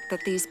fact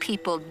that these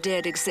people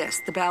did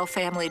exist. The Bell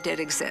family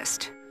did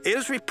exist. It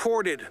is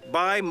reported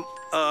by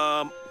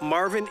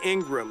Marvin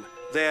Ingram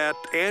that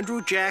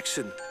Andrew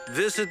Jackson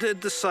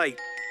visited the site.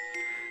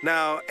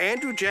 Now,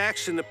 Andrew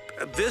Jackson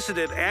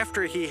visited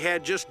after he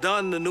had just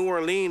done the New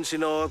Orleans,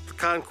 the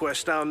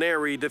conquest down there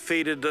where he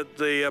defeated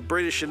the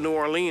British in New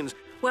Orleans.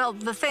 Well,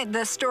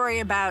 the story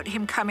about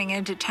him coming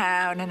into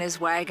town and his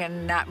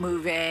wagon not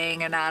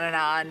moving and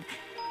on,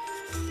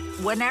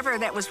 whenever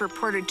that was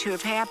reported to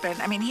have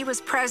happened, I mean, he was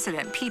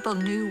president. People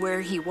knew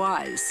where he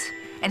was,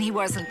 and he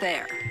wasn't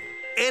there.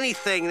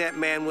 Anything that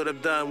man would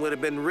have done would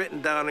have been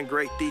written down in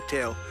great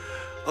detail.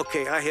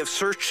 Okay, I have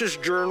searched his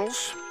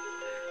journals.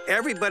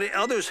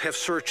 Others have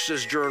searched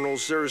his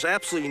journals. There is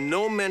absolutely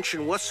no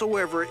mention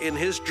whatsoever in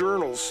his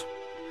journals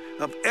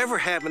of ever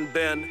having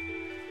been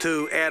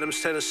to Adams,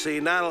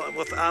 Tennessee, not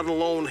without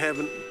alone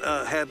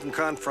having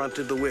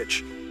confronted the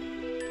witch.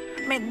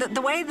 I mean,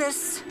 the way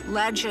this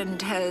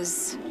legend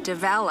has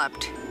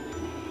developed,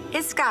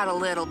 it's got a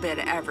little bit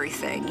of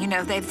everything.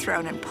 They've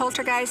thrown in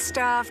poltergeist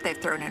stuff, they've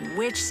thrown in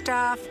witch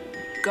stuff,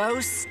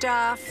 ghost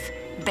stuff,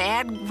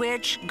 bad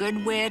witch,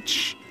 good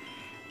witch.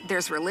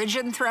 There's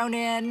religion thrown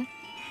in,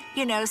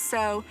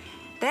 so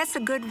that's a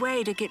good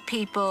way to get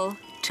people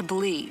to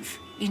believe.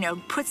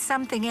 Put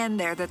something in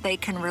there that they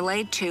can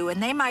relate to,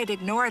 and they might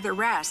ignore the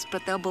rest,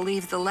 but they'll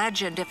believe the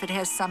legend if it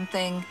has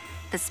something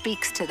that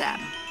speaks to them.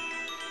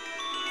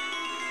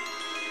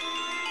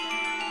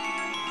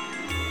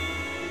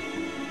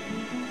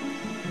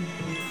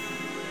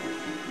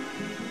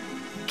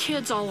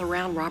 Kids all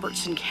around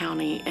Robertson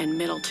County and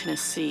Middle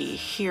Tennessee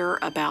hear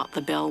about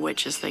the Bell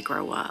Witch as they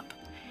grow up.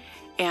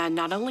 And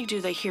not only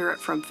do they hear it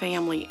from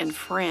family and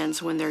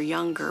friends when they're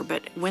younger,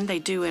 but when they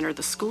do enter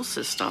the school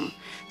system,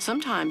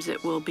 sometimes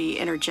it will be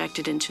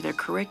interjected into their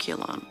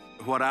curriculum.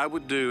 What I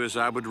would do is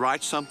I would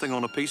write something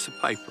on a piece of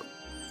paper,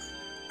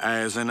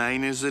 as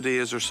inane as it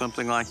is or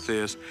something like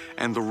this,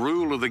 and the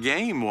rule of the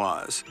game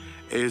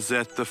is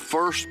that the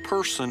first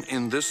person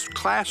in this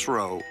class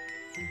row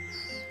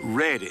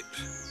read it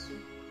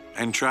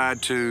and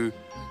tried to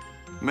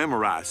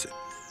memorize it.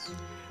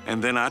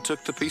 And then I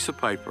took the piece of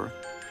paper,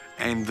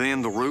 and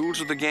then the rules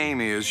of the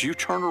game is you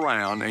turn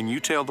around and you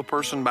tell the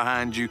person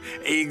behind you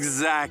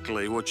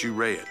exactly what you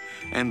read.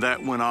 And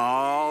that went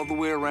all the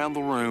way around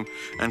the room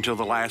until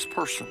the last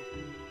person.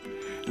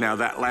 Now,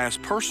 that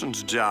last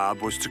person's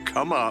job was to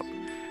come up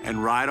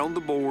and write on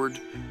the board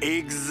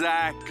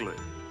exactly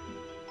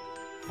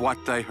what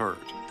they heard.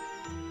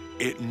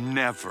 It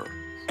never,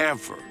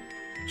 ever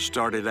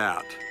started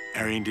out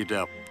or ended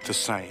up the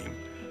same.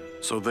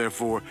 So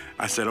therefore,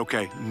 I said,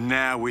 okay,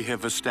 now we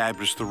have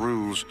established the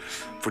rules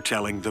for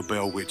telling the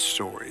Bell Witch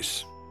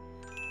stories.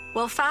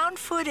 Well, found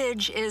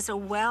footage is a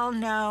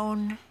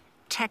well-known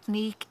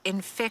technique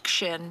in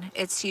fiction.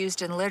 It's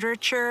used in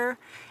literature.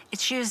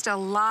 It's used a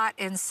lot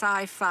in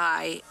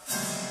sci-fi.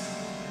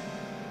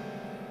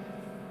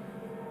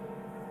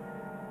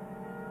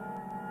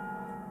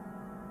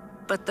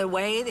 But the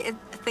way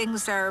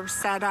things are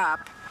set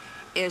up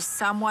is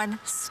someone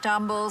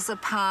stumbles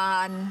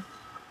upon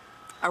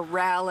a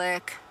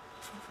relic,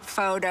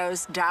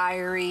 photos,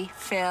 diary,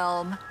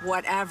 film,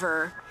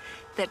 whatever,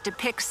 that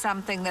depicts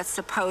something that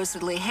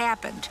supposedly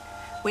happened.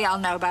 We all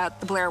know about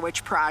the Blair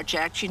Witch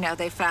Project.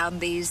 They found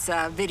these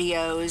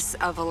videos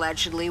of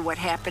allegedly what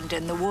happened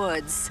in the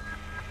woods.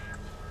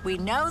 We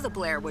know the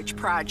Blair Witch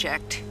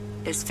Project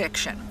is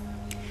fiction.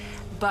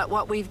 But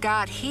what we've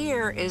got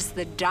here is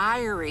the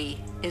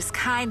diary is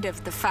kind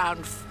of the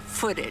found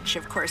footage.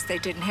 Of course, they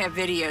didn't have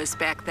videos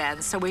back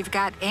then. So we've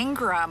got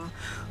Ingram,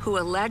 who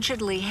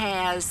allegedly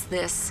has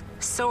this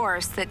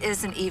source that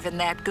isn't even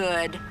that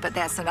good, but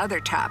that's another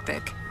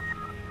topic.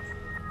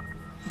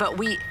 But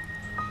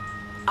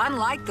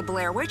unlike the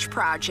Blair Witch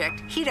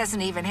Project, he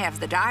doesn't even have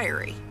the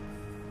diary.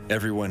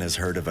 Everyone has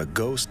heard of a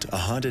ghost, a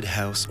haunted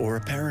house, or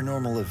a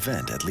paranormal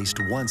event at least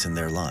once in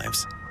their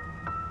lives.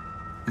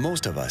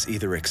 Most of us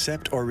either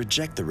accept or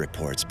reject the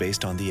reports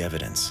based on the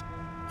evidence.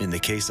 In the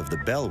case of the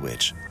Bell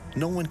Witch,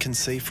 no one can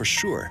say for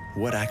sure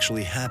what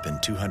actually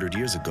happened 200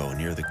 years ago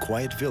near the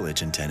quiet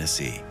village in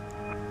Tennessee,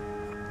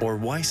 or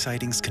why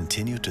sightings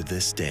continue to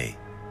this day.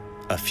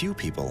 A few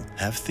people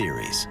have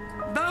theories.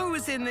 Bo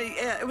was in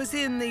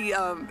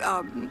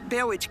the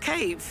Bell Witch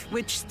Cave,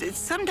 which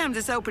sometimes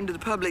it's open to the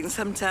public and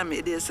sometimes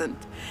it isn't.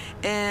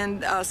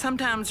 And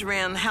sometimes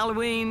around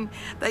Halloween,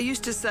 they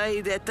used to say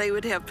that they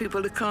would have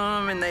people to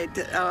come and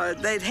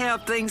they'd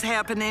have things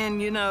happening,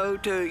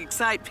 to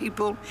excite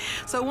people.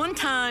 So one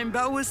time,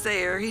 Bo was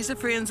there. He's a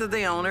friend of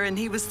the owner, and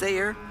he was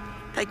there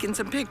taking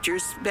some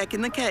pictures back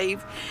in the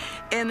cave.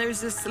 And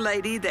there's this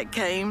lady that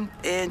came,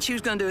 and she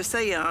was going to do a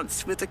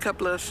seance with a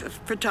couple of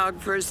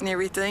photographers and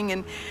everything.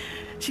 And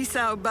she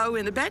saw Bo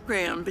in the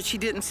background, but she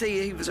didn't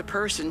see he was a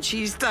person.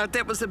 She thought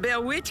that was a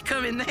Bell Witch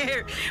coming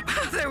there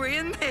while they were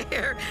in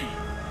there.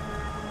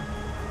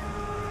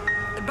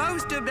 Bo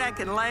stood back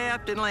and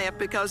laughed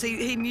because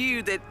he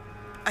knew that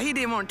he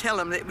didn't want to tell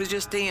them that it was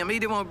just him. He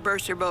didn't want to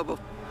burst their bubble.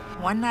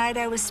 One night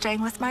I was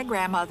staying with my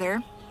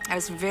grandmother. I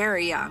was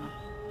very young,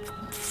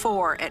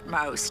 4 at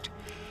most.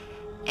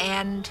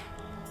 And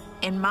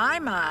in my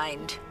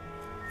mind,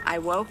 I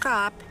woke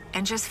up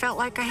and just felt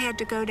like I had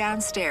to go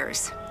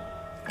downstairs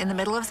in the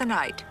middle of the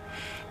night.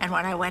 And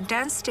when I went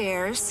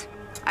downstairs,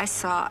 I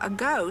saw a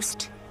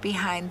ghost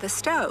behind the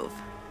stove.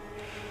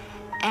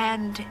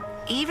 And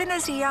even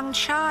as a young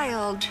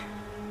child,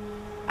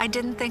 I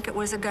didn't think it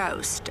was a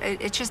ghost.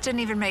 It just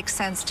didn't even make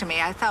sense to me.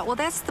 I thought, well,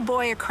 that's the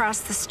boy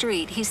across the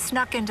street. He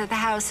snuck into the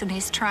house and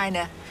he's trying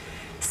to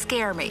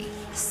scare me.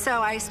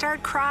 So I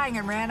started crying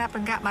and ran up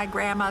and got my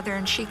grandmother,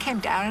 and she came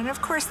down, and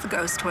of course the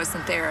ghost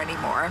wasn't there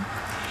anymore.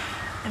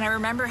 And I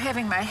remember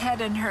having my head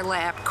in her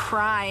lap,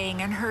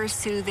 crying, and her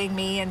soothing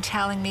me and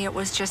telling me it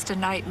was just a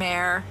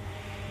nightmare.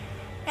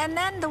 And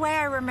then the way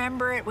I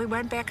remember it, we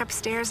went back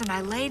upstairs and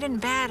I laid in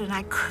bed and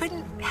I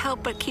couldn't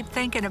help but keep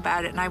thinking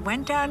about it. And I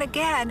went down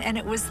again and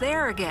it was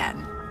there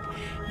again.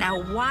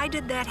 Now, why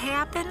did that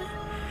happen?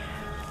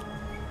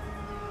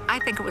 I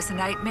think it was a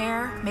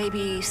nightmare,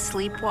 maybe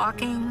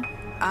sleepwalking,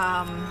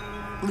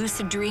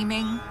 lucid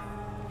dreaming.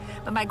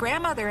 But my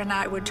grandmother and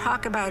I would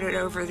talk about it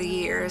over the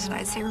years, and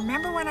I'd say,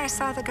 remember when I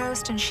saw the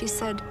ghost? And she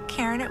said,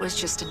 Karen, it was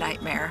just a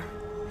nightmare.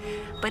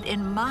 But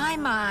in my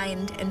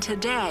mind, and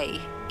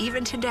today,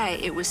 even today,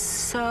 it was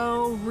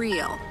so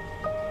real.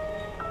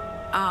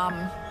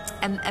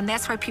 And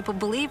that's why people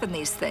believe in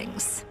these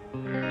things.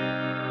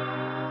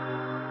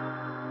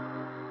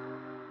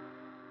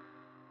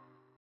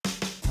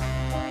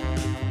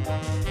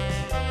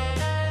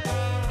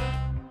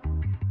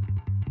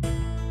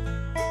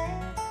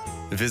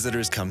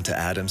 Visitors come to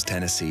Adams,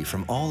 Tennessee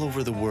from all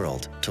over the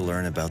world to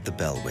learn about the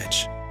Bell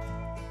Witch.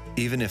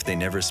 Even if they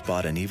never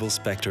spot an evil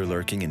specter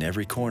lurking in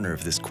every corner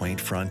of this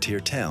quaint frontier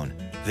town,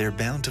 they're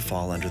bound to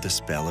fall under the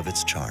spell of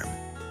its charm.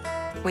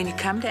 When you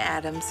come to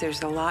Adams,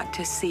 there's a lot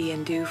to see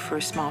and do for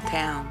a small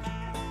town.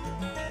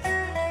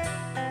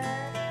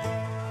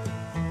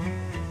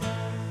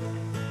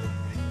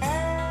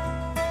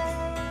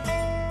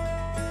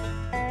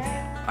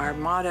 Our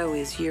motto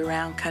is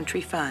year-round country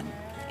fun,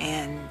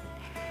 and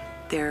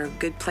there are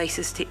good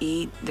places to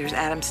eat. There's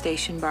Adams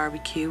Station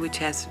Barbecue, which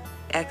has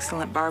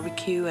excellent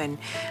barbecue and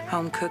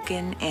home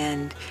cooking,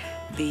 and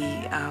the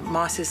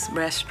Moss's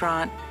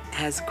restaurant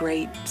has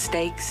great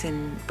steaks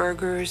and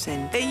burgers.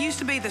 And it used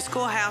to be the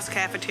schoolhouse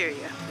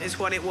cafeteria, is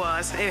what it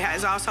was. It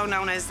is also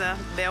known as the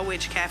Bell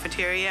Witch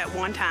Cafeteria at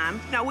one time.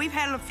 You know, we've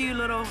had a few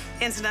little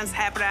incidents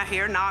happen out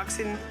here,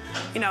 knocks and,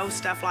 you know,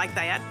 stuff like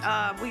that.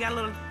 We got a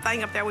little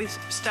thing up there we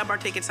stub our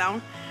tickets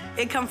on.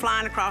 It come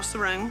flying across the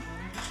room,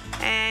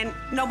 and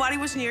nobody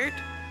was near it.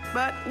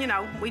 But, you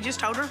know, we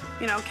just told her,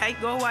 you know, Kate,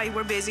 go away,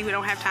 we're busy, we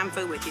don't have time to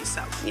fool with you,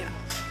 so, you know.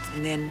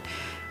 And then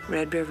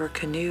Red River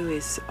Canoe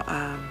is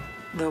a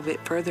little bit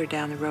further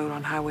down the road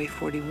on Highway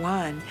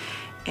 41,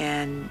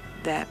 and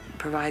that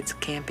provides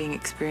camping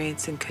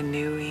experience and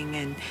canoeing,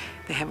 and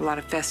they have a lot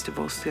of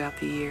festivals throughout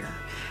the year.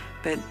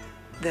 But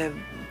the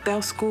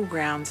Bell School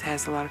Grounds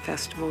has a lot of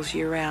festivals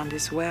year-round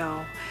as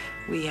well.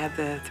 We have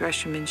the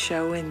Thresherman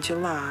Show in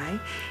July,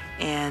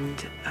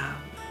 and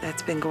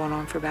that's been going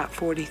on for about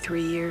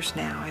 43 years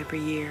now,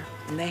 every year.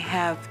 And they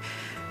have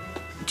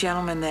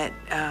gentlemen that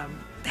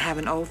have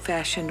an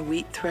old-fashioned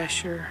wheat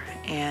thresher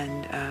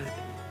and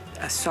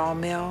a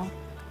sawmill,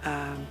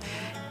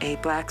 a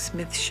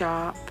blacksmith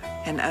shop,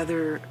 and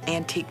other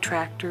antique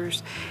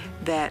tractors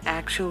that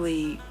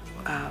actually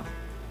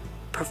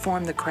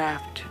perform the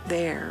craft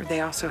there.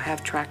 They also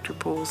have tractor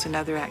pulls and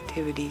other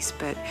activities,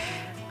 but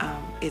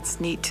it's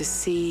neat to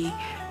see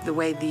the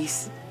way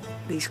these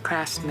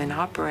craftsmen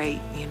operate,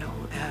 you know,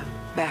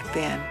 back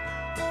then.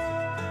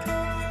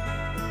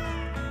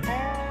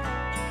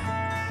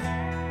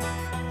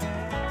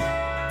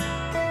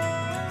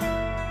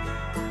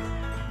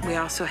 We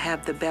also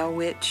have the Bell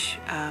Witch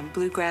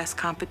Bluegrass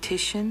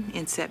Competition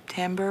in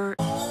September.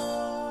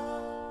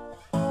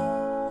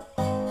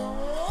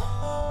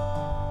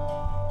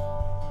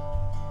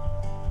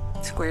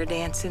 Square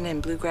dancing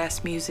and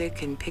bluegrass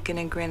music and picking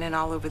and grinning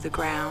all over the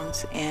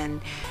grounds. And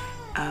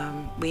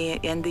we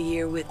end the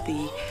year with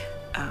the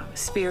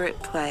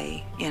Spirit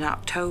Play in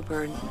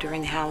October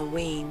during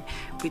Halloween,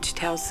 which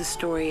tells the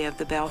story of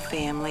the Bell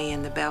family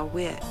and the Bell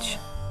Witch.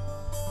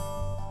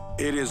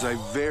 It is a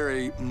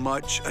very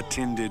much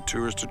attended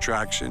tourist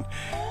attraction,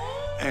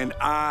 and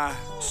I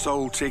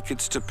sold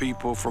tickets to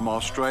people from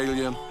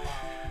Australia,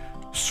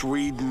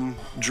 Sweden,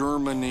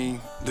 Germany,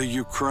 the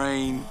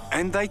Ukraine,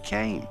 and they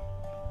came.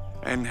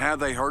 And how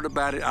they heard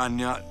about it, I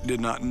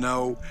did not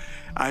know.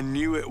 I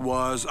knew it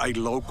was a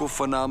local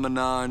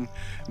phenomenon,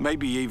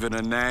 maybe even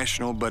a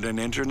national, but an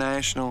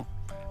international,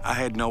 I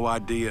had no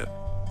idea.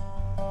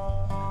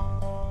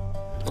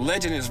 The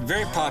legend is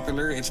very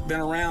popular. It's been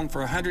around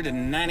for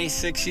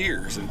 196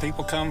 years, and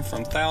people come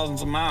from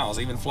thousands of miles,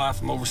 even fly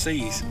from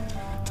overseas,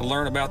 to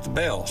learn about the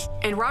bells.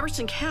 In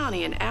Robertson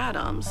County in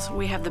Adams,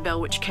 we have the Bell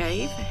Witch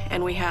Cave,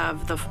 and we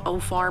have the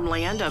old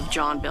farmland of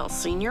John Bell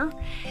Sr.,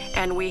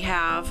 and we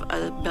have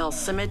a Bell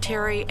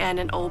Cemetery and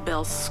an old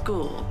Bell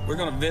School. We're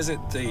going to visit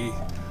the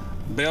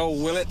Bell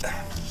Willett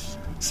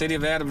City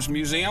of Adams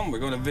Museum. We're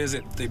going to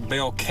visit the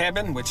Bell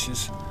Cabin, which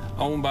is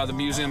owned by the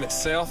museum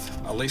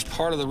itself, at least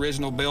part of the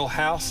original Bell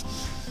House.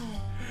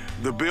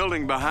 The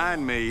building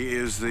behind me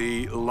is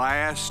the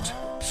last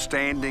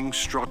standing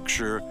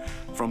structure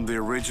from the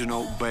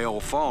original Bell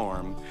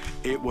Farm.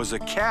 It was a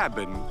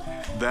cabin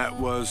that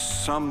was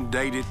some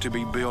dated to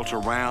be built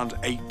around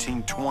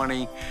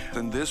 1820,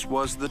 and this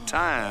was the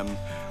time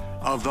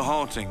of the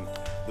haunting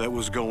that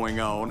was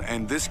going on,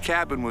 and this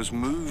cabin was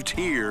moved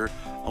here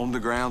on the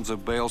grounds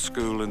of Bell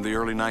School in the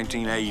early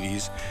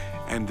 1980s,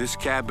 and this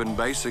cabin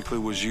basically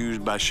was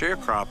used by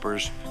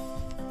sharecroppers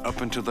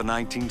up until the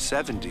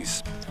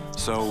 1970s.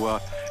 So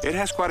it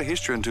has quite a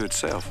history unto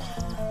itself.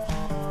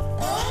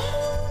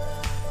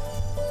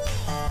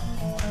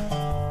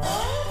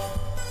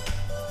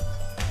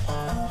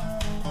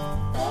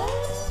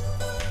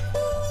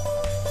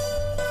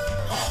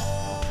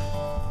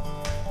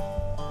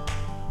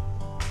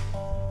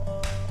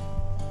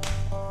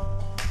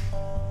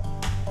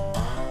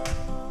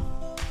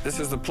 This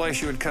is the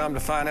place you would come to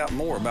find out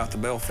more about the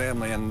Bell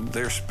family and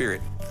their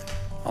spirit.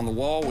 On the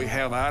wall, we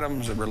have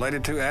items that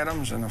related to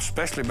Adams, and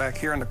especially back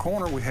here in the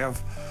corner, we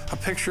have a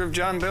picture of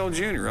John Bell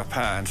Jr. up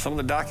high and some of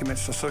the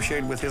documents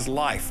associated with his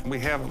life. We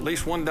have at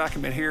least one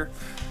document here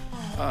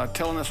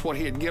telling us what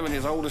he had given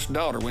his oldest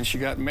daughter when she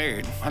got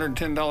married.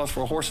 $110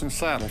 for a horse and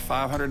saddle,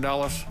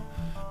 $500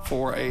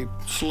 for a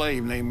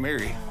slave named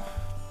Mary.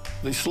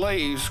 The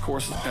slaves, of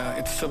course,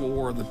 at the Civil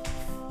War,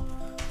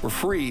 were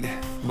freed,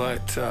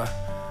 but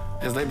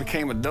as they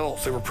became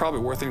adults, they were probably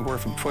worth anywhere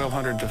from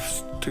 $1,200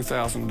 to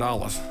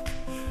 $2,000.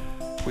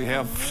 We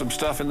have some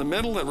stuff in the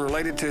middle that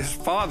related to his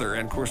father,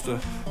 and of course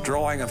the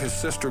drawing of his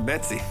sister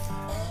Betsy.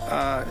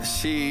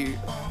 She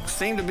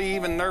seemed to be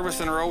even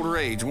nervous in her older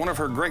age. One of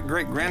her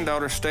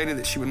great-great-granddaughters stated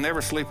that she would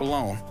never sleep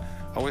alone.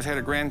 Always had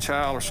a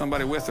grandchild or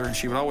somebody with her, and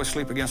she would always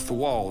sleep against the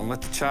wall and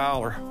let the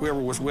child or whoever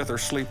was with her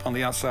sleep on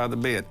the outside of the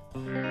bed.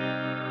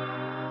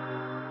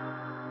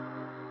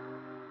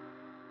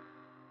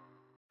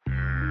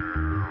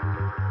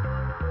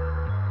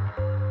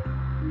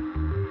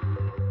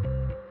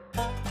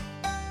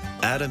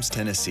 Adams,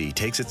 Tennessee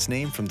takes its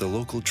name from the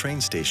local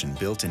train station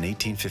built in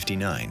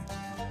 1859.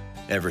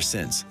 Ever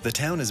since, the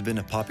town has been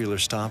a popular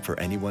stop for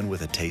anyone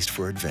with a taste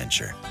for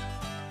adventure.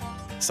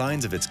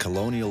 Signs of its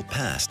colonial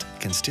past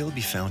can still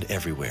be found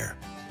everywhere.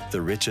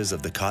 The riches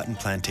of the cotton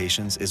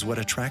plantations is what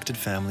attracted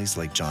families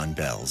like John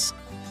Bell's.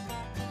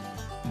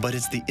 But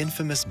it's the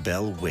infamous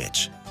Bell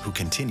Witch who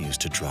continues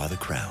to draw the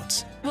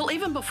crowds. Well,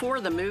 even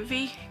before the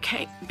movie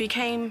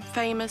became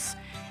famous,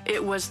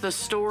 it was the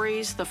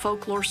stories, the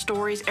folklore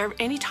stories.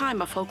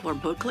 Anytime a folklore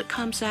booklet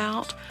comes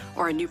out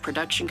or a new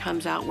production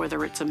comes out,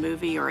 whether it's a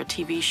movie or a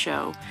TV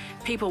show,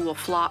 people will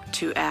flock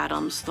to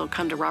Adams. They'll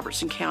come to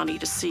Robertson County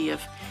to see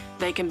if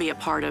they can be a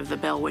part of the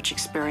Bell Witch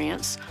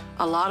experience.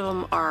 A lot of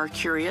them are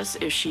curious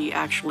if she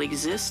actually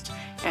exists,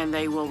 and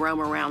they will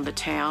roam around the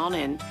town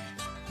and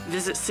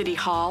visit City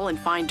Hall and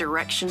find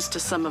directions to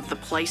some of the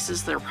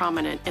places that are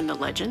prominent in the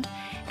legend,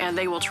 and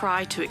they will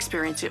try to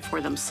experience it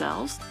for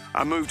themselves.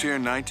 I moved here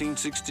in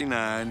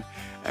 1969,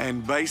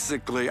 and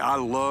basically I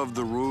love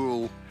the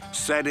rural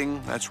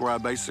setting. That's where I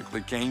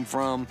basically came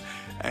from,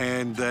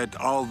 and that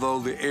although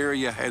the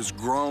area has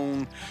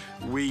grown,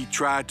 we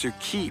try to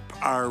keep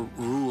our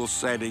rural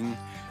setting,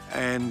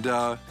 and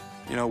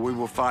you know, we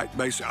will fight,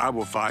 I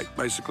will fight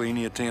basically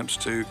any attempts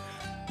to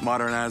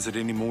modernize it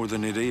any more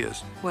than it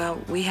is. Well,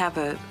 we have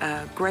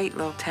a great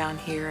little town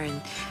here,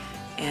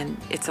 and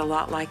it's a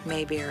lot like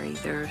Mayberry.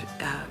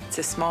 It's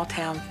a small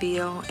town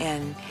feel,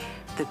 and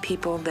the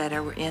people that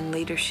are in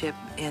leadership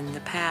in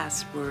the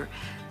past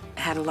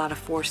had a lot of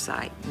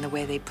foresight in the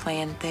way they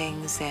planned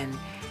things and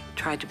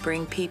tried to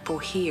bring people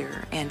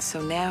here. And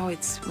so now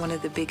it's one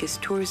of the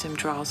biggest tourism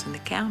draws in the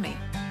county.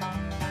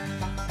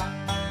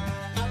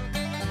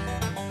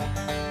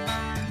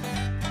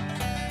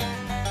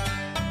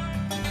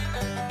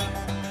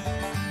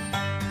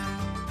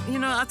 You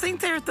know, I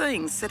think there are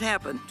things that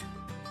happened.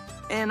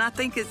 And I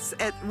think it's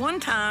at one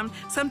time,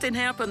 something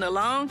happened a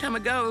long time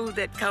ago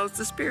that caused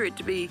the spirit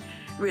to be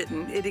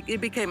written.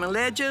 It became a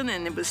legend,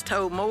 and it was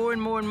told more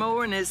and more and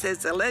more. And as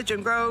the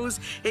legend grows,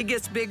 it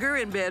gets bigger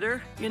and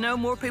better. You know,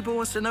 more people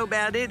wants to know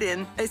about it.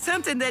 And it's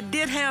something that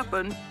did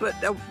happen,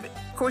 but of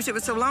course it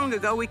was so long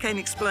ago we can't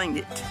explain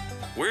it.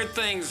 Weird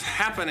things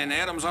happen in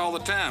Adams all the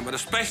time, but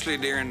especially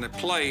during the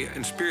play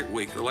and Spirit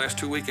Week, the last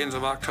 2 weekends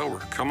of October.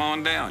 Come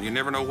on down. You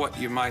never know what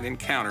you might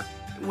encounter.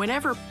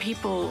 Whenever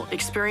people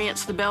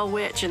experience the Bell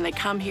Witch and they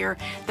come here,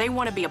 they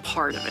want to be a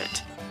part of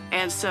it.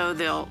 And so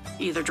they'll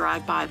either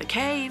drive by the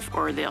cave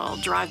or they'll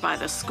drive by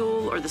the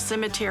school or the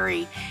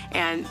cemetery,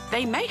 and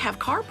they may have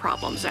car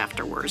problems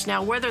afterwards.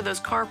 Now, whether those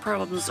car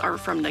problems are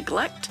from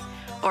neglect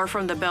or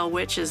from the Bell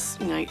Witch is,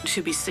 you know,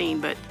 to be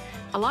seen, but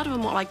a lot of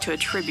them would like to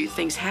attribute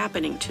things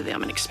happening to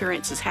them and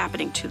experiences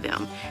happening to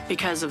them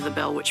because of the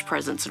Bell Witch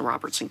presence in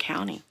Robertson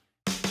County.